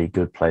a really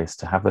good place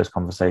to have those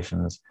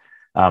conversations,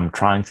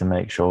 trying to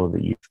make sure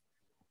that you,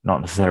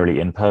 not necessarily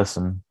in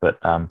person, but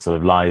sort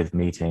of live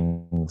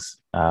meetings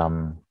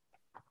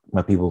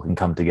where people can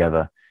come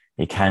together.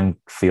 It can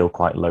feel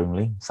quite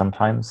lonely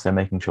sometimes. So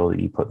making sure that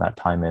you put that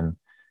time in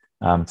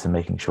to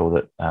making sure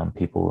that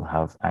people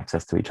have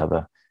access to each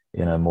other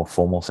in a more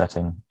formal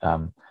setting.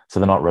 So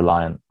they're not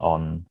reliant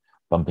on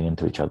bumping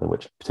into each other,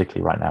 which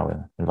particularly right now in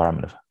the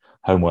environment of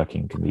home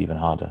working can be even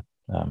harder.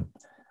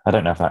 I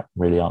don't know if that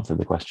really answered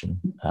the question.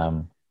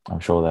 I'm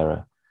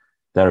sure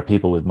there are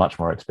people with much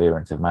more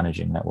experience of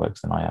managing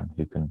networks than I am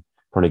who can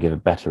probably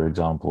give better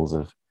examples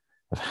of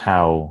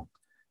how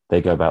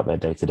they go about their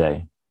day to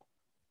day.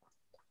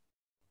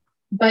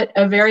 But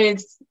a very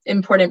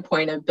important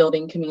point of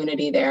building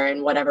community there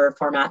in whatever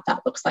format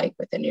that looks like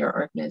within your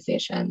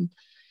organization.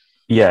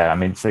 Yeah, I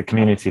mean, so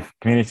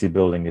community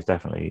building is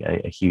definitely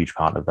a huge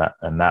part of that,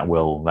 and that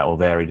will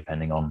vary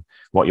depending on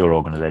what your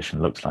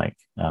organization looks like.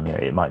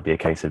 It might be a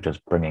case of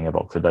just bringing a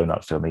box of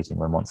donuts to a meeting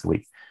once a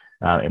week.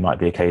 It might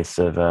be a case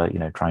of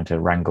trying to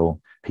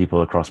wrangle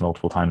people across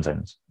multiple time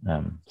zones.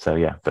 So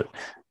yeah, but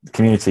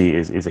community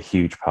is a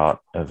huge part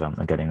of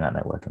getting that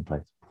network in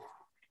place.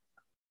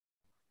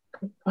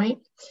 Good point.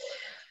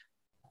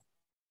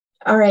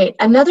 All right,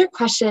 another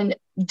question.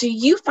 Do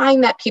you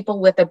find that people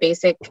with a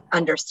basic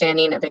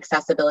understanding of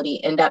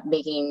accessibility end up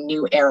making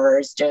new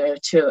errors due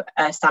to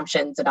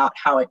assumptions about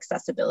how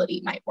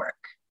accessibility might work?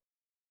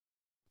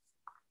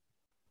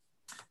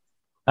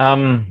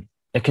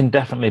 It can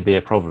definitely be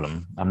a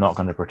problem. I'm not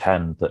going to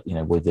pretend that,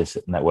 with this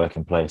network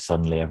in place,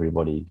 suddenly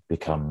everybody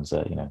becomes,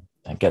 and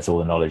gets all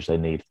the knowledge they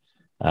need.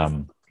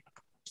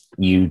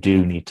 You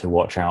do need to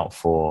watch out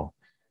for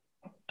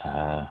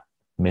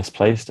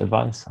misplaced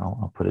advice.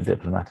 I'll put it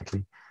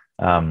diplomatically.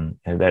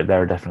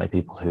 There are definitely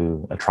people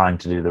who are trying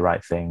to do the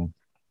right thing,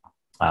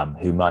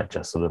 who might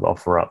just sort of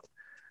offer up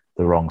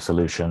the wrong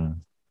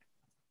solution.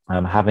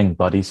 Having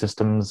buddy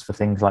systems for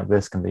things like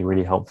this can be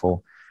really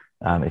helpful.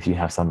 If you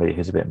have somebody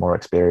who's a bit more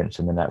experienced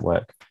in the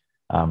network,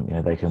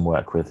 they can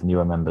work with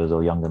newer members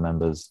or younger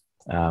members,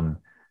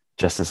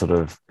 just to sort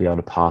of be able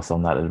to pass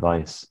on that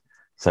advice,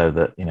 so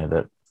that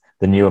that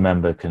the newer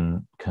member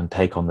can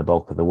take on the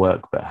bulk of the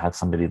work, but have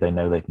somebody they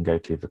know they can go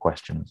to for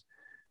questions.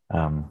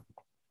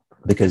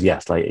 Because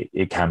yes, like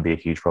it can be a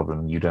huge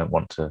problem. You don't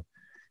want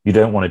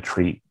to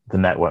treat the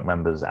network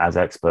members as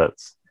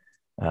experts,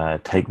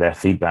 take their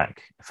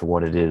feedback for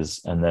what it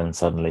is, and then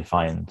suddenly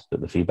find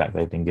that the feedback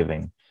they've been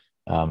giving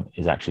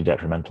is actually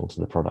detrimental to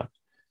the product.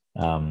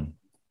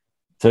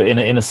 So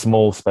in a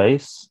small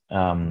space,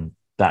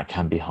 that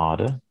can be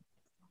harder.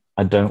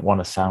 I don't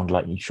want to sound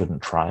like you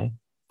shouldn't try.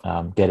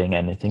 Getting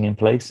anything in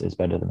place is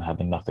better than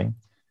having nothing.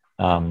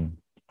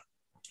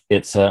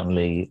 It's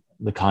certainly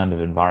the kind of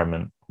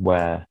environment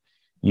where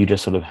you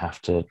just sort of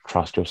have to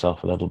trust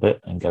yourself a little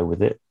bit and go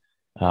with it.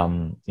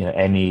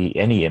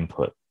 Any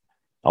input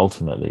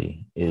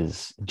ultimately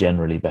is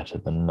generally better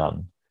than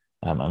none.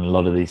 And a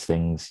lot of these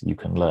things you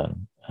can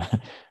learn.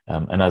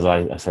 And as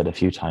I said a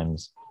few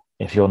times,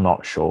 if you're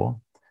not sure,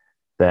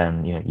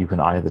 then you can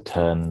either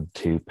turn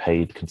to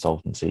paid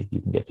consultancy.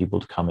 You can get people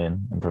to come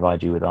in and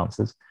provide you with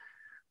answers,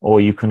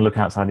 or you can look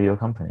outside of your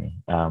company.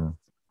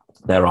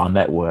 There are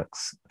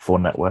networks for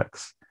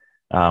networks.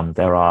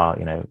 There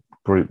are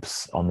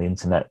groups on the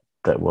internet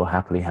that will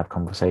happily have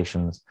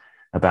conversations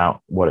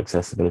about what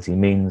accessibility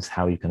means,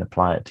 how you can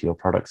apply it to your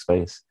product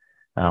space,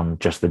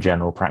 just the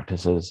general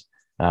practices.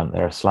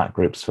 There are Slack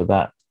groups for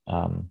that.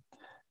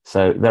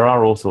 So there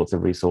are all sorts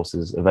of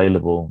resources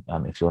available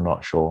if you're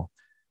not sure.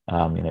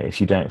 If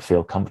you don't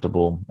feel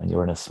comfortable and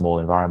you're in a small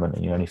environment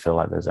and you only feel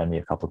like there's only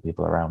a couple of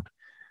people around,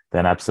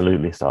 then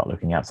absolutely start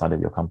looking outside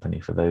of your company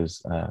for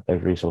those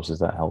resources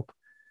that help.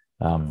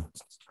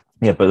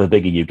 But the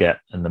bigger you get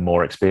and the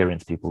more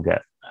experience people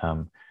get,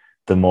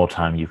 the more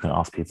time you can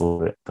ask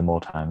people, the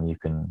more time you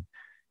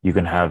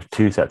can have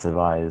two sets of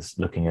eyes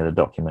looking at a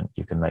document.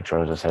 You can make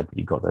sure, as I said,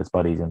 you've got those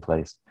buddies in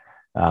place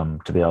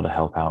to be able to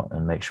help out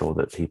and make sure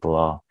that people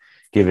are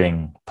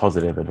giving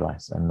positive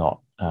advice and not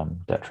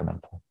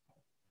detrimental.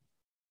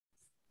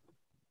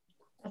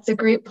 That's a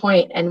great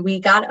point. And we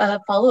got a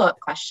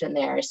follow-up question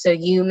there. So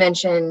you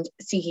mentioned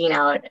seeking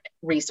out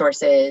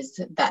resources,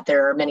 that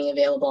there are many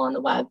available on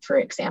the web, for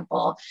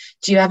example.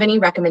 Do you have any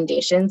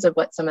recommendations of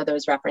what some of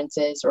those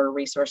references or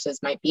resources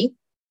might be?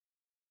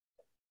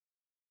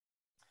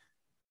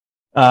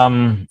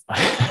 I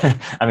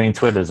mean,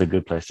 Twitter is a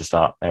good place to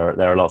start. There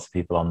are lots of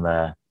people on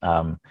there.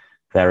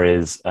 There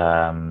is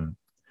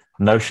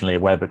notionally a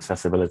web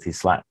accessibility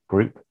Slack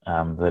group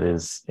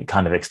it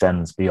kind of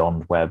extends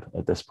beyond web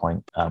at this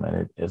point, and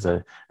it is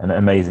an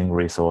amazing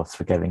resource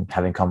for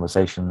having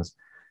conversations.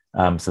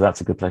 So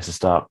that's a good place to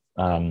start.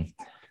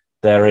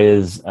 There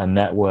is a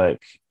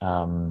network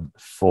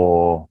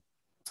for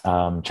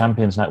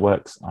champions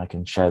networks. I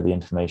can share the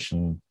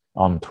information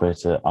on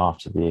Twitter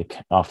after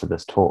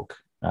this talk,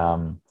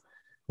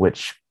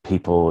 which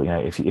people,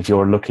 if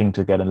you're looking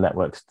to get a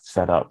network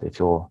set up, if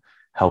you're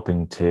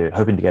hoping to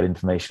get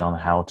information on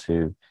how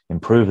to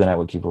improve the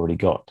network you've already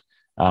got,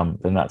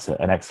 then that's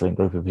an excellent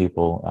group of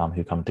people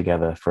who come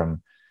together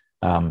from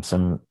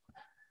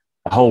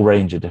a whole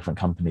range of different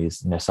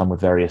companies. Some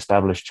with very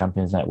established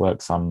champions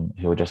networks, some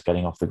who are just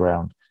getting off the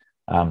ground.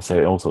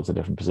 So all sorts of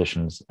different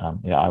positions.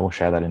 I will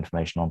share that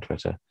information on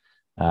Twitter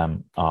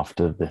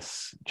after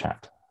this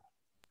chat.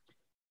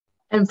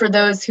 And for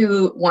those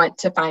who want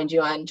to find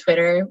you on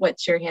Twitter,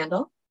 what's your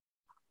handle?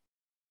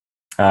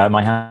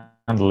 My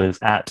handle is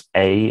at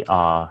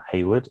AR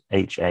Hayward,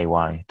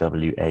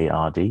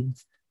 HAYWARD.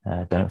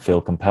 Don't feel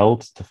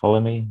compelled to follow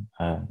me.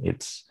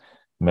 It's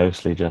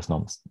mostly just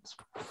nonsense.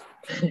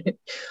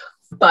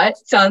 But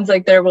sounds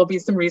like there will be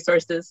some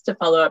resources to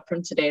follow up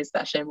from today's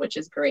session, which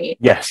is great.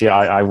 Yes, yeah,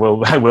 I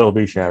will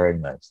be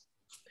sharing those.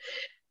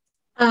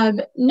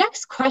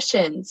 Next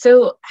question.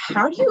 So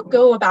how do you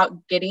go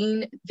about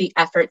getting the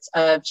efforts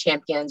of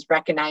champions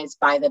recognized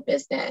by the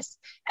business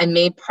and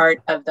made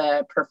part of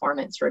the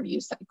performance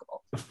review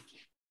cycle?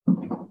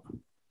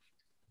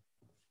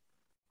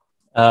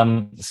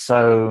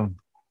 So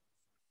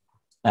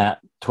at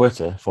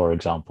Twitter, for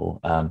example,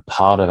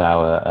 part of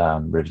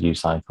our review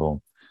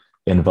cycle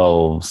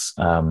involves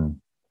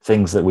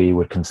things that we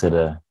would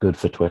consider good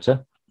for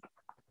Twitter.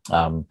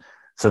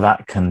 So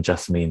that can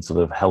just mean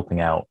sort of helping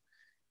out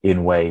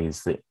in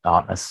ways that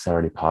aren't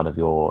necessarily part of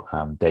your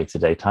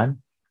day-to-day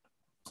time.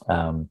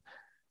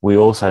 We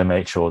also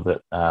make sure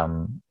that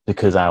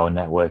because our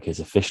network is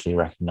officially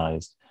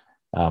recognized,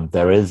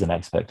 there is an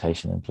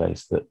expectation in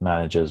place that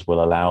managers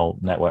will allow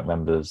network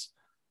members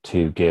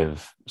to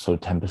give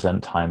sort of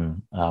 10%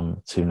 time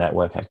to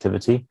network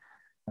activity.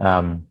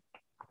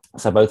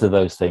 So both of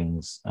those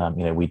things,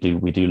 we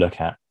do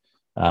look at,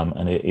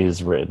 and it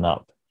is written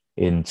up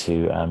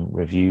into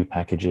review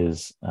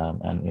packages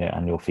and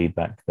annual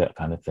feedback, that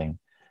kind of thing.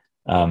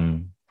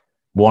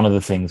 One of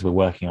the things we're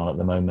working on at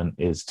the moment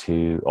is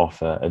to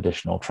offer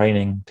additional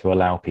training to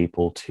allow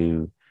people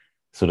to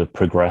sort of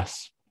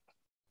progress,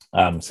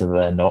 so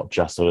they're not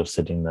just sort of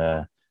sitting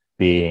there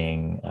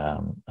being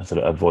a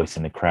sort of a voice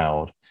in the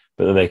crowd,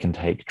 but that they can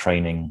take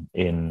training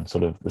in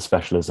sort of the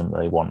specialism that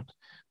they want,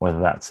 whether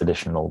that's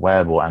additional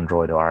web or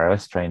Android or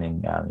iOS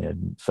training,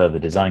 further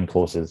design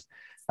courses.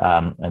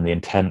 And the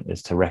intent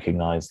is to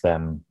recognize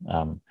them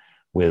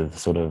with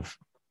sort of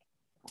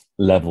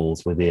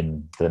levels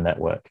within the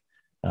network.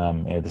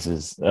 This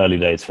is early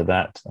days for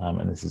that,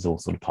 and this is all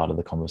sort of part of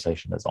the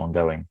conversation that's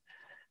ongoing.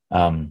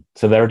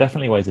 So there are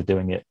definitely ways of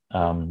doing it.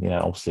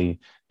 Obviously,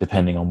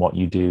 depending on what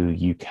you do,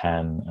 you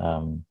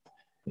can,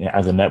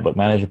 as a network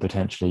manager,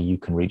 potentially you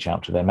can reach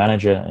out to their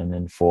manager and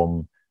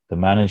inform the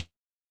management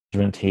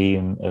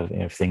team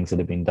of things that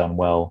have been done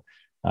well.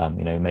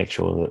 Make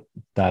sure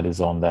that is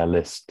on their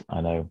list.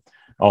 I know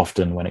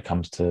often when it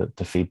comes to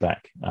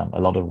feedback, a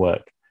lot of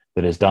work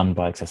that is done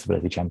by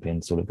accessibility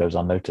champions sort of goes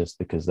unnoticed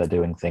because they're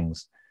doing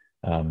things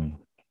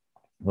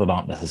that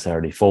aren't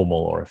necessarily formal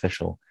or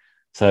official.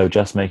 So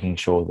just making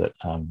sure that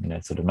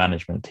sort of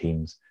management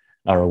teams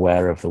are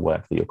aware of the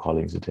work that your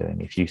colleagues are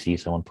doing. If you see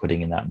someone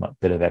putting in that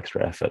bit of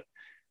extra effort,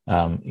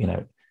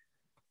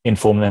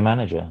 inform their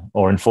manager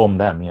or inform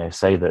them.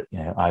 Say that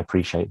I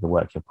appreciate the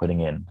work you're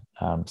putting in.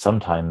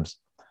 Sometimes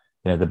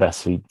the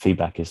best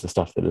feedback is the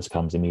stuff that just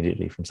comes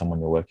immediately from someone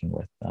you're working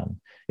with.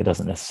 It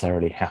doesn't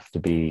necessarily have to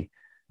be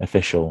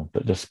official,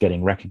 but just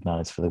getting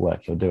recognized for the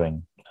work you're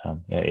doing.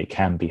 It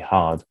can be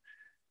hard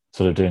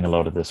sort of doing a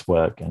lot of this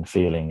work and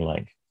feeling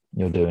like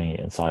you're doing it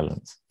in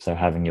silence. So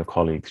having your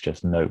colleagues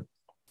just note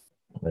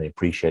they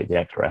appreciate the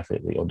extra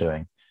effort that you're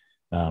doing.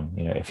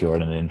 If you're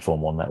in an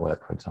informal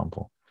network, for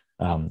example,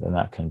 then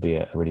that can be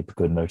a really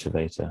good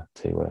motivator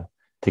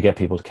to get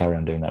people to carry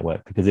on doing that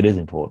work, because it is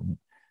important.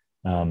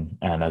 And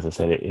as I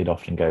said, it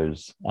often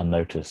goes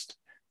unnoticed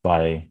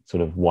by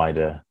sort of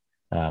wider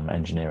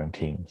engineering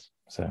teams.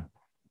 So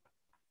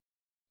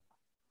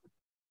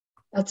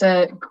that's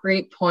a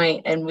great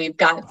point, and we've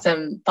got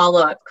some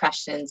follow-up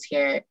questions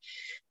here.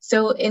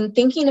 So in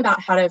thinking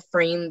about how to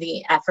frame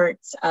the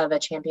efforts of a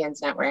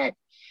champions network,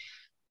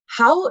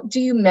 how do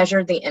you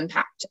measure the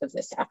impact of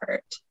this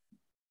effort?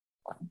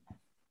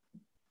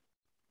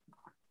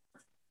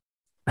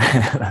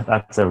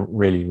 That's a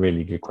really,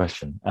 really good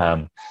question.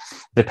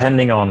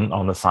 Depending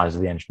on the size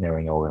of the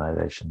engineering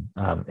organization,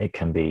 it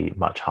can be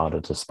much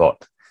harder to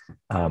spot.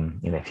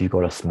 If you've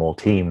got a small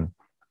team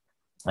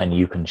and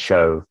you can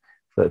show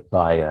that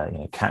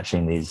by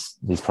catching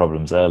these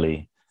problems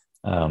early,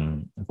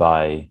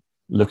 by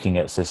looking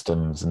at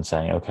systems and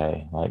saying,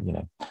 okay,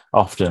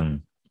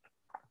 often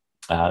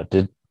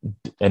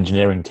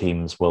engineering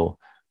teams will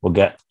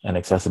get an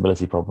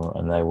accessibility problem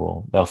and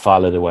they'll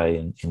file it away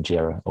in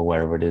Jira or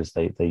wherever it is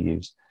they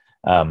use,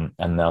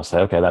 and they'll say,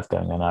 okay, that's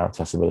going on our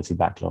accessibility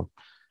backlog,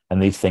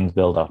 and these things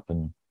build up,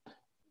 and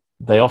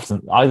they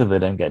often either they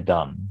don't get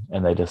done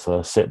and they just sort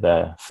of sit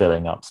there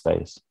filling up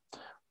space,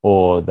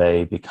 or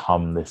they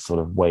become this sort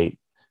of weight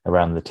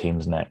around the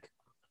team's neck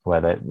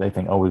where they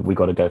think, oh, we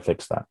got to go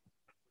fix that.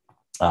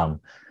 So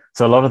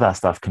a lot of that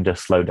stuff can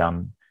just slow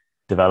down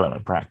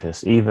development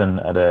practice, even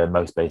at a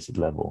most basic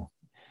level,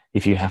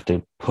 if you have to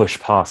push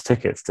past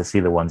tickets to see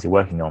the ones you're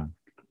working on,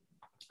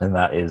 and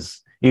that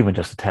is even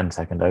just a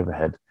 10-second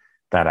overhead,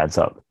 that adds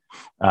up.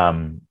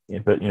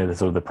 But the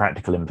sort of the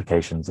practical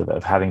implications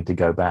of having to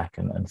go back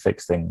and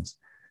fix things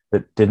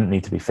that didn't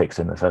need to be fixed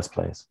in the first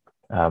place.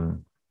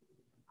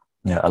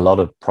 A lot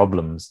of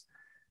problems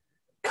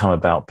come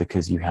about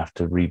because you have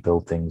to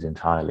rebuild things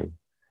entirely.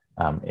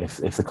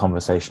 If the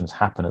conversations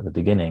happen at the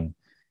beginning,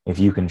 if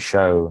you can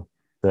show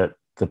that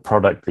the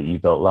product that you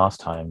built last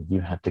time,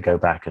 you had to go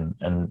back and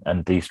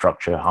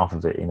destructure half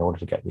of it in order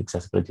to get the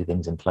accessibility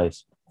things in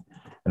place.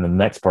 And the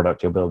next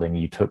product you're building,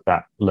 you took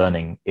that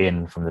learning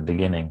in from the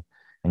beginning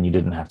and you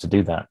didn't have to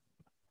do that.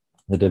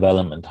 The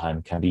development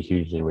time can be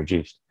hugely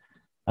reduced.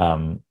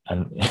 And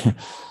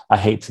I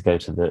hate to go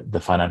to the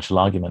financial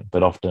argument,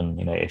 but often,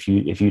 if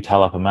you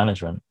tell upper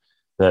management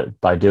that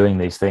by doing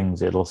these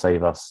things, it'll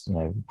save us,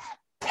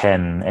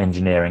 10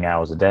 engineering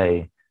hours a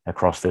day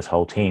across this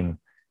whole team,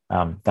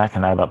 that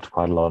can add up to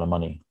quite a lot of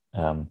money.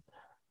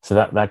 So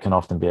that can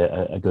often be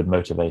a good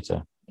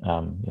motivator.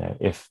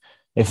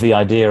 If the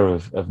idea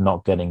of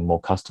not getting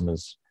more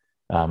customers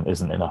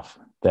isn't enough,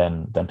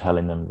 then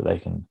telling them that they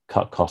can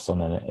cut costs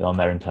on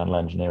their internal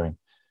engineering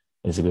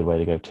is a good way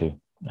to go too.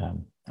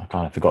 I've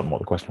kind of forgotten what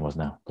the question was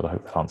now, but I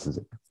hope that answers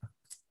it.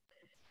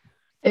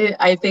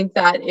 I think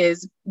that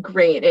is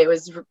great. It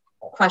was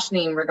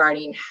questioning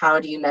regarding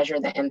how do you measure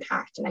the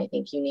impact, and I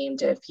think you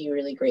named a few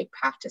really great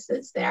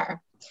practices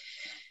there.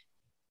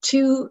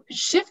 To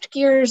shift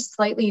gears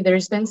slightly,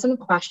 there's been some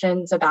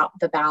questions about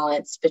the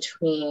balance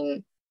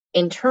between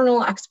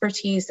internal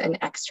expertise and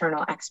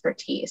external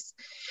expertise.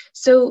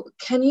 So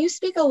can you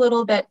speak a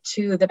little bit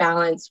to the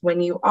balance when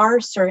you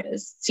are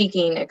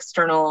seeking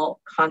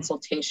external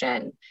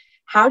consultation?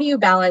 How do you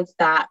balance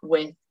that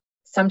with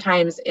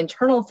sometimes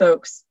internal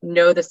folks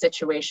know the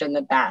situation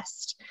the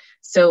best?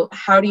 So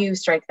how do you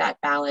strike that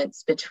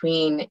balance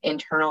between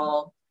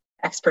internal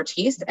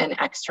expertise and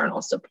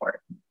external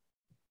support?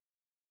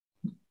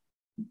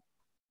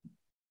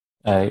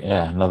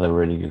 Another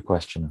really good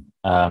question.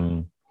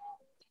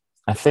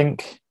 I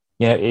think,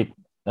 a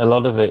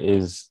lot of it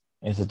is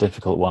a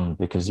difficult one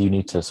because you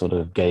need to sort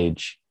of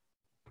gauge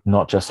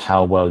not just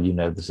how well you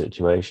know the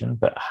situation,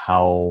 but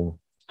how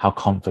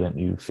confident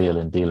you feel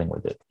in dealing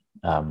with it.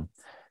 And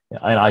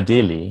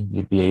ideally,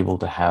 you'd be able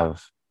to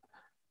have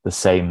the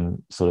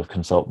same sort of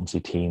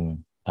consultancy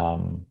team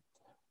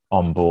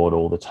on board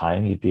all the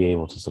time. You'd be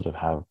able to sort of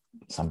have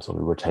some sort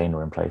of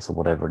retainer in place or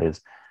whatever it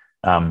is,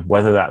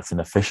 whether that's an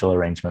official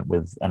arrangement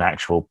with an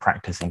actual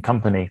practicing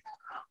company,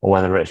 or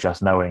whether it's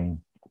just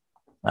knowing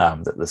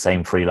that the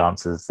same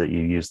freelancers that you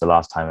used the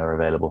last time are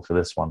available for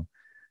this one.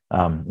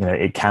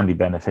 It can be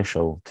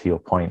beneficial, to your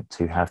point,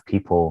 to have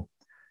people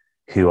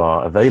who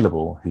are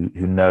available,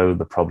 who know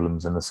the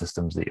problems and the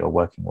systems that you're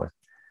working with,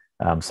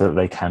 so that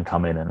they can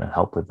come in and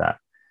help with that.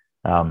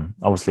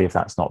 Obviously, if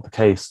that's not the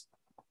case,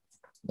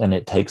 then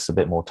it takes a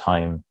bit more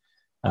time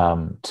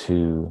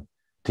to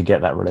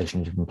get that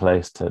relationship in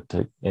place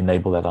to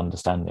enable that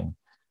understanding.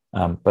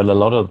 But a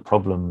lot of the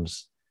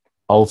problems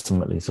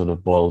ultimately sort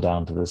of boil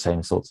down to the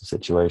same sorts of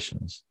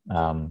situations.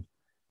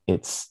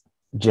 It's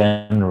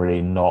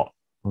generally not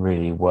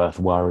really worth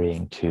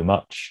worrying too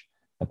much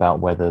about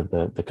whether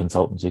the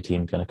consultancy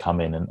team is going to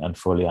come in and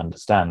fully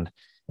understand.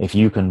 If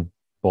you can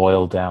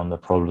boil down the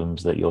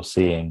problems that you're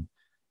seeing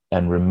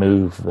and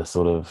remove the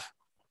sort of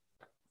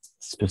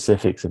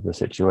specifics of the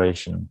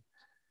situation,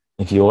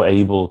 if you're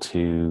able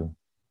to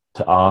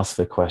ask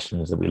the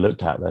questions that we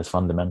looked at, those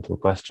fundamental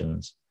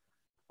questions,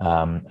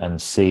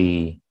 and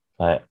see,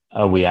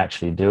 are we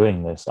actually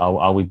doing this?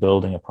 Are we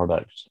building a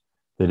product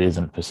that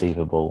isn't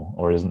perceivable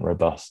or isn't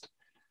robust?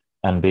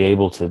 And be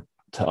able to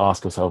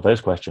ask yourself those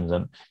questions.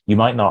 And you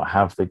might not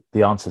have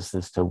the answers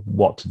as to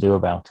what to do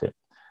about it,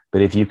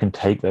 but if you can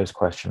take those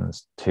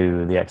questions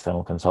to the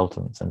external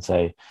consultants and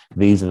say,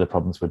 these are the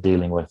problems we're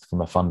dealing with from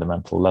a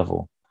fundamental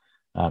level,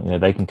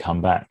 they can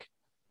come back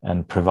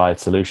and provide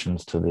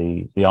solutions to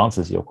the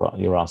answers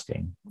you're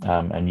asking,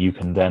 and you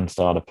can then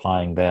start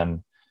applying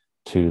them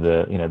to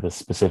the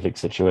specific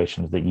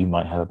situations that you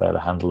might have a better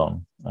handle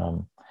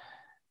on,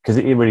 because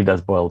it really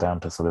does boil down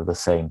to sort of the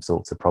same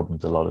sorts of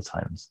problems a lot of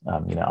times.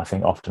 I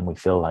think often we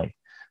feel like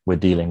we're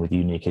dealing with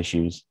unique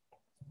issues,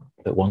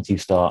 but once you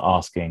start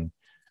asking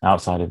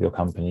outside of your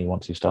company,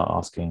 once you start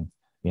asking,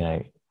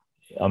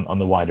 on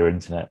the wider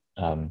internet,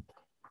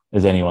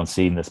 has anyone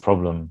seen this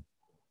problem,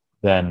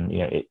 then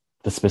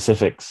the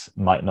specifics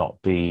might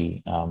not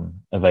be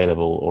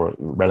available or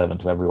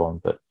relevant to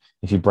everyone, but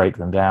if you break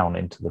them down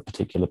into the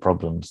particular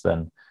problems,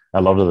 then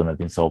a lot of them have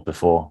been solved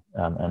before,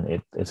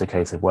 and it's a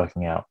case of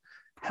working out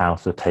how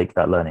to take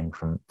that learning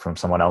from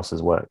someone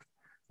else's work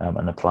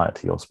and apply it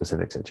to your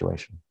specific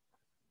situation.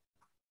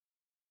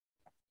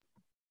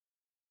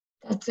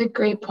 That's a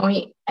great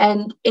point.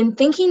 And in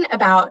thinking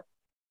about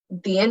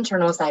the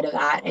internal side of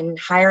that and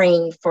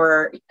hiring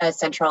for a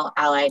central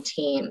ally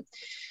team,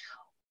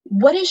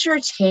 what is your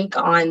take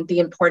on the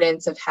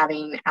importance of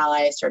having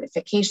ally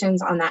certifications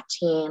on that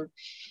team?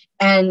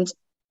 And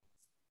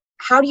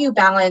how do you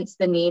balance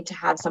the need to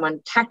have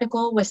someone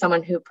technical with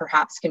someone who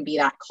perhaps can be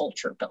that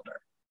culture builder?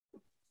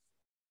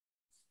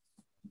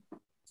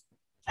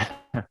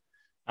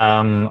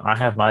 I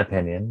have my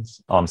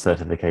opinions on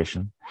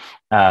certification.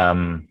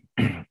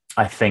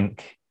 I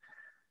think,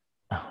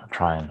 I'll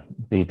try and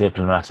be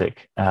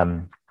diplomatic.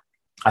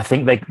 I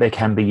think they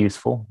can be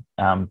useful,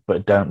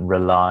 but don't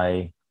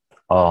rely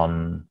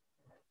on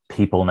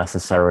people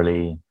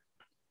necessarily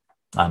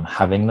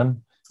having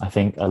them. I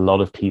think a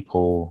lot of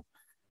people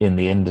in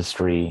the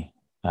industry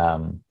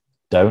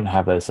don't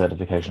have those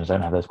certifications,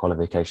 don't have those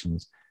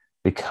qualifications,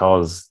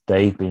 because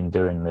they've been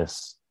doing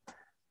this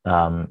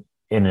in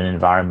an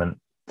environment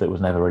that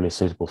was never really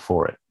suitable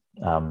for it.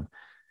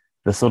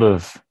 The sort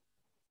of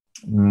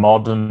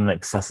modern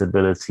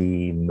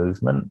accessibility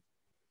movement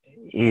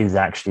is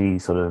actually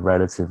sort of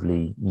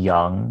relatively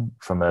young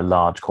from a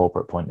large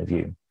corporate point of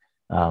view.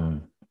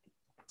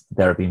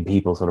 There have been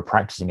people sort of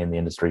practicing in the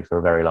industry for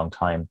a very long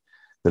time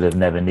that have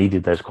never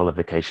needed those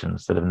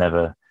qualifications, that have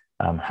never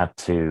had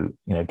to,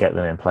 get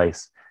them in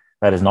place.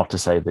 That is not to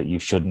say that you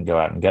shouldn't go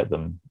out and get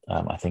them.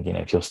 I think,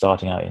 if you're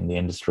starting out in the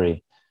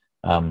industry,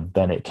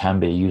 then it can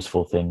be a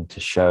useful thing to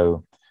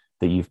show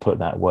that you've put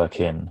that work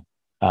in.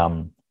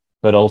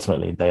 But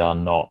ultimately, they are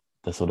not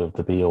the sort of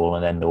the be all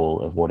and end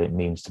all of what it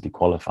means to be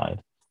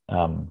qualified.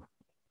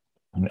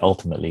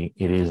 Ultimately,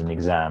 it is an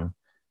exam,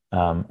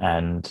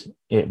 and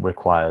it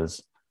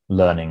requires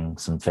learning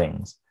some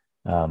things.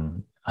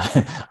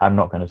 I'm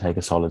not going to take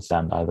a solid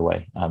stand either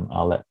way.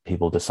 I'll let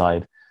people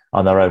decide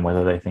on their own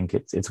whether they think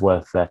it's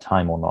worth their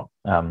time or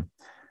not.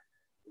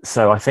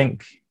 So I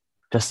think,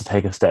 just to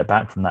take a step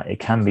back from that, it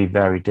can be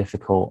very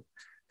difficult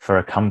for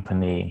a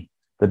company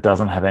that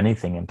doesn't have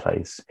anything in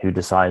place, who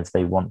decides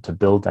they want to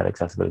build that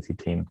accessibility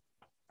team,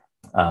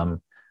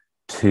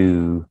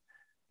 to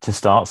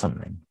start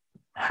something.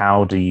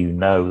 How do you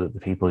know that the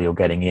people you're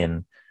getting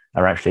in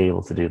are actually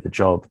able to do the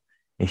job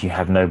if you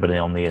have nobody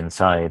on the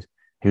inside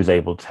who's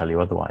able to tell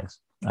you otherwise?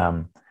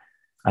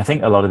 I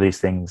think a lot of these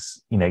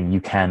things,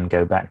 you can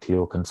go back to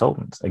your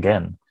consultants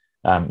again.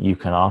 You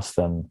can ask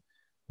them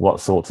what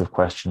sorts of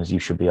questions you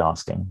should be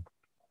asking.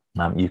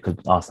 You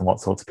could ask them what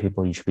sorts of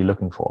people you should be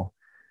looking for.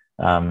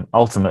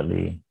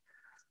 Ultimately,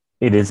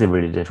 it is a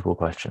really difficult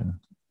question.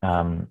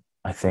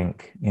 I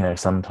think,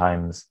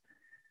 sometimes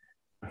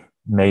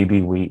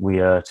maybe we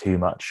are too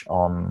much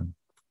on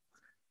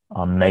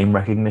name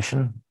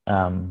recognition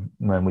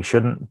when we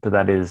shouldn't, but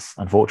that is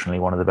unfortunately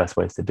one of the best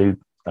ways to do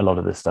a lot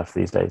of this stuff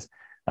these days.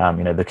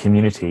 The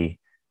community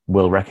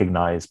will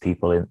recognize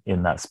people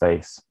in that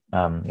space.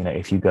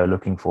 If you go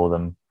looking for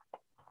them,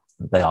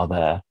 they are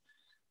there.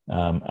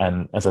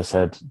 And as I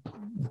said,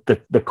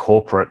 the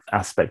corporate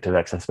aspect of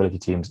accessibility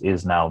teams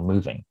is now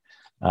moving.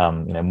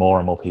 More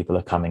and more people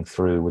are coming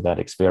through with that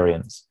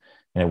experience.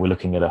 We're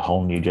looking at a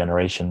whole new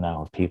generation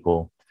now of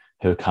people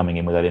who are coming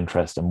in with that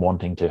interest and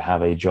wanting to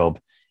have a job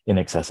in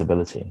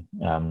accessibility.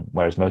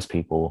 Whereas most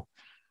people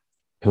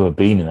who have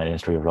been in that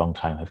industry for a long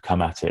time have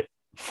come at it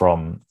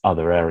from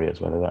other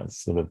areas, whether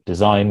that's sort of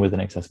design with an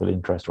accessibility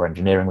interest, or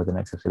engineering with an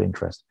accessibility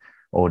interest,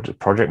 or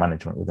project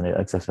management with an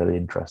accessibility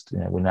interest.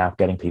 We're now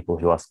getting people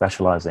who are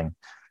specializing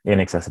in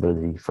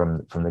accessibility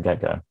from the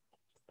get-go.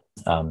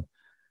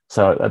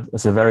 So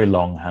it's a very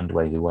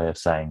long-hand-wavy way of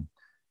saying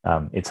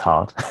it's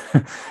hard.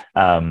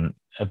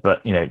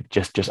 But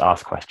just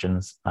ask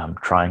questions.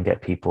 Try and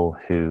get people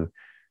who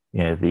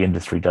the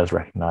industry does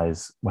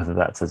recognize, whether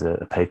that's as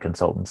a paid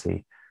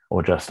consultancy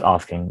or just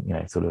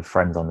asking sort of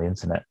friends on the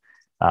internet,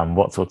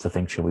 what sorts of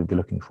things should we be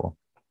looking for.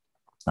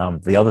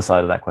 The other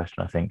side of that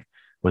question, I think,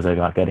 was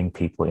about getting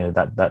people,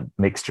 that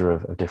mixture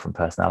of different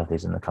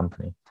personalities in the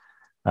company.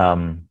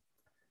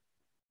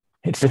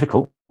 It's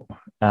difficult.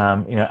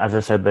 As I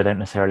said, they don't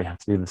necessarily have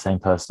to be the same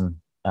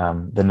person.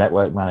 The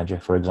network manager,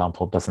 for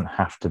example, doesn't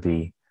have to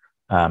be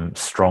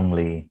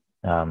strongly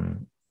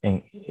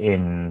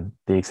in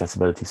the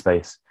accessibility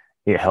space.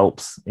 It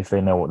helps if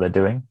they know what they're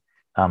doing,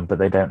 but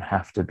they don't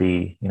have to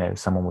be,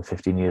 someone with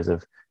 15 years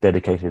of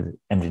dedicated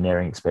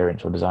engineering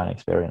experience or design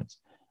experience.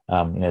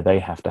 They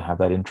have to have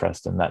that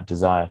interest and that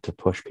desire to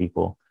push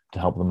people to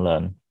help them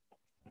learn.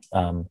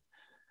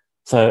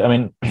 So, I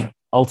mean,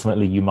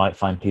 ultimately, you might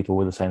find people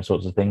with the same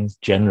sorts of things.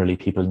 Generally,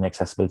 people in the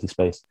accessibility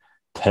space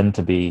tend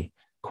to be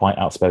quite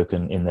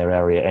outspoken in their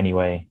area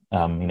anyway.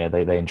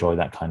 They enjoy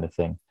that kind of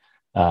thing.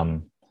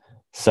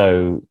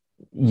 So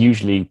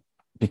usually,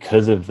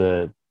 because of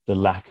the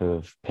lack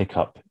of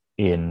pickup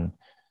in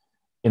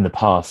the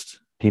past,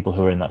 people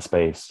who are in that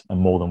space are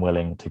more than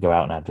willing to go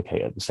out and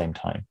advocate at the same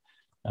time.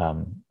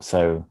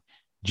 So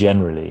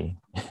generally,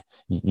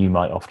 you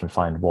might often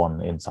find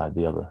one inside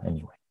the other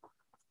anyway.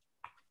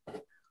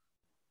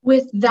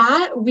 With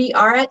that, we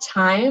are at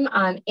time.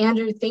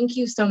 Andrew, thank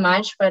you so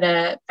much for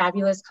the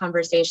fabulous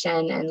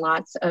conversation and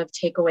lots of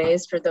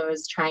takeaways for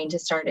those trying to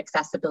start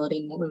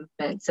accessibility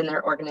movements in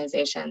their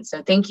organization.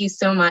 So thank you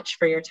so much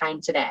for your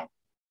time today.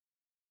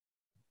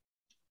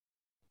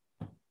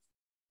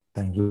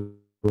 Thank you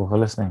for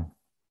listening.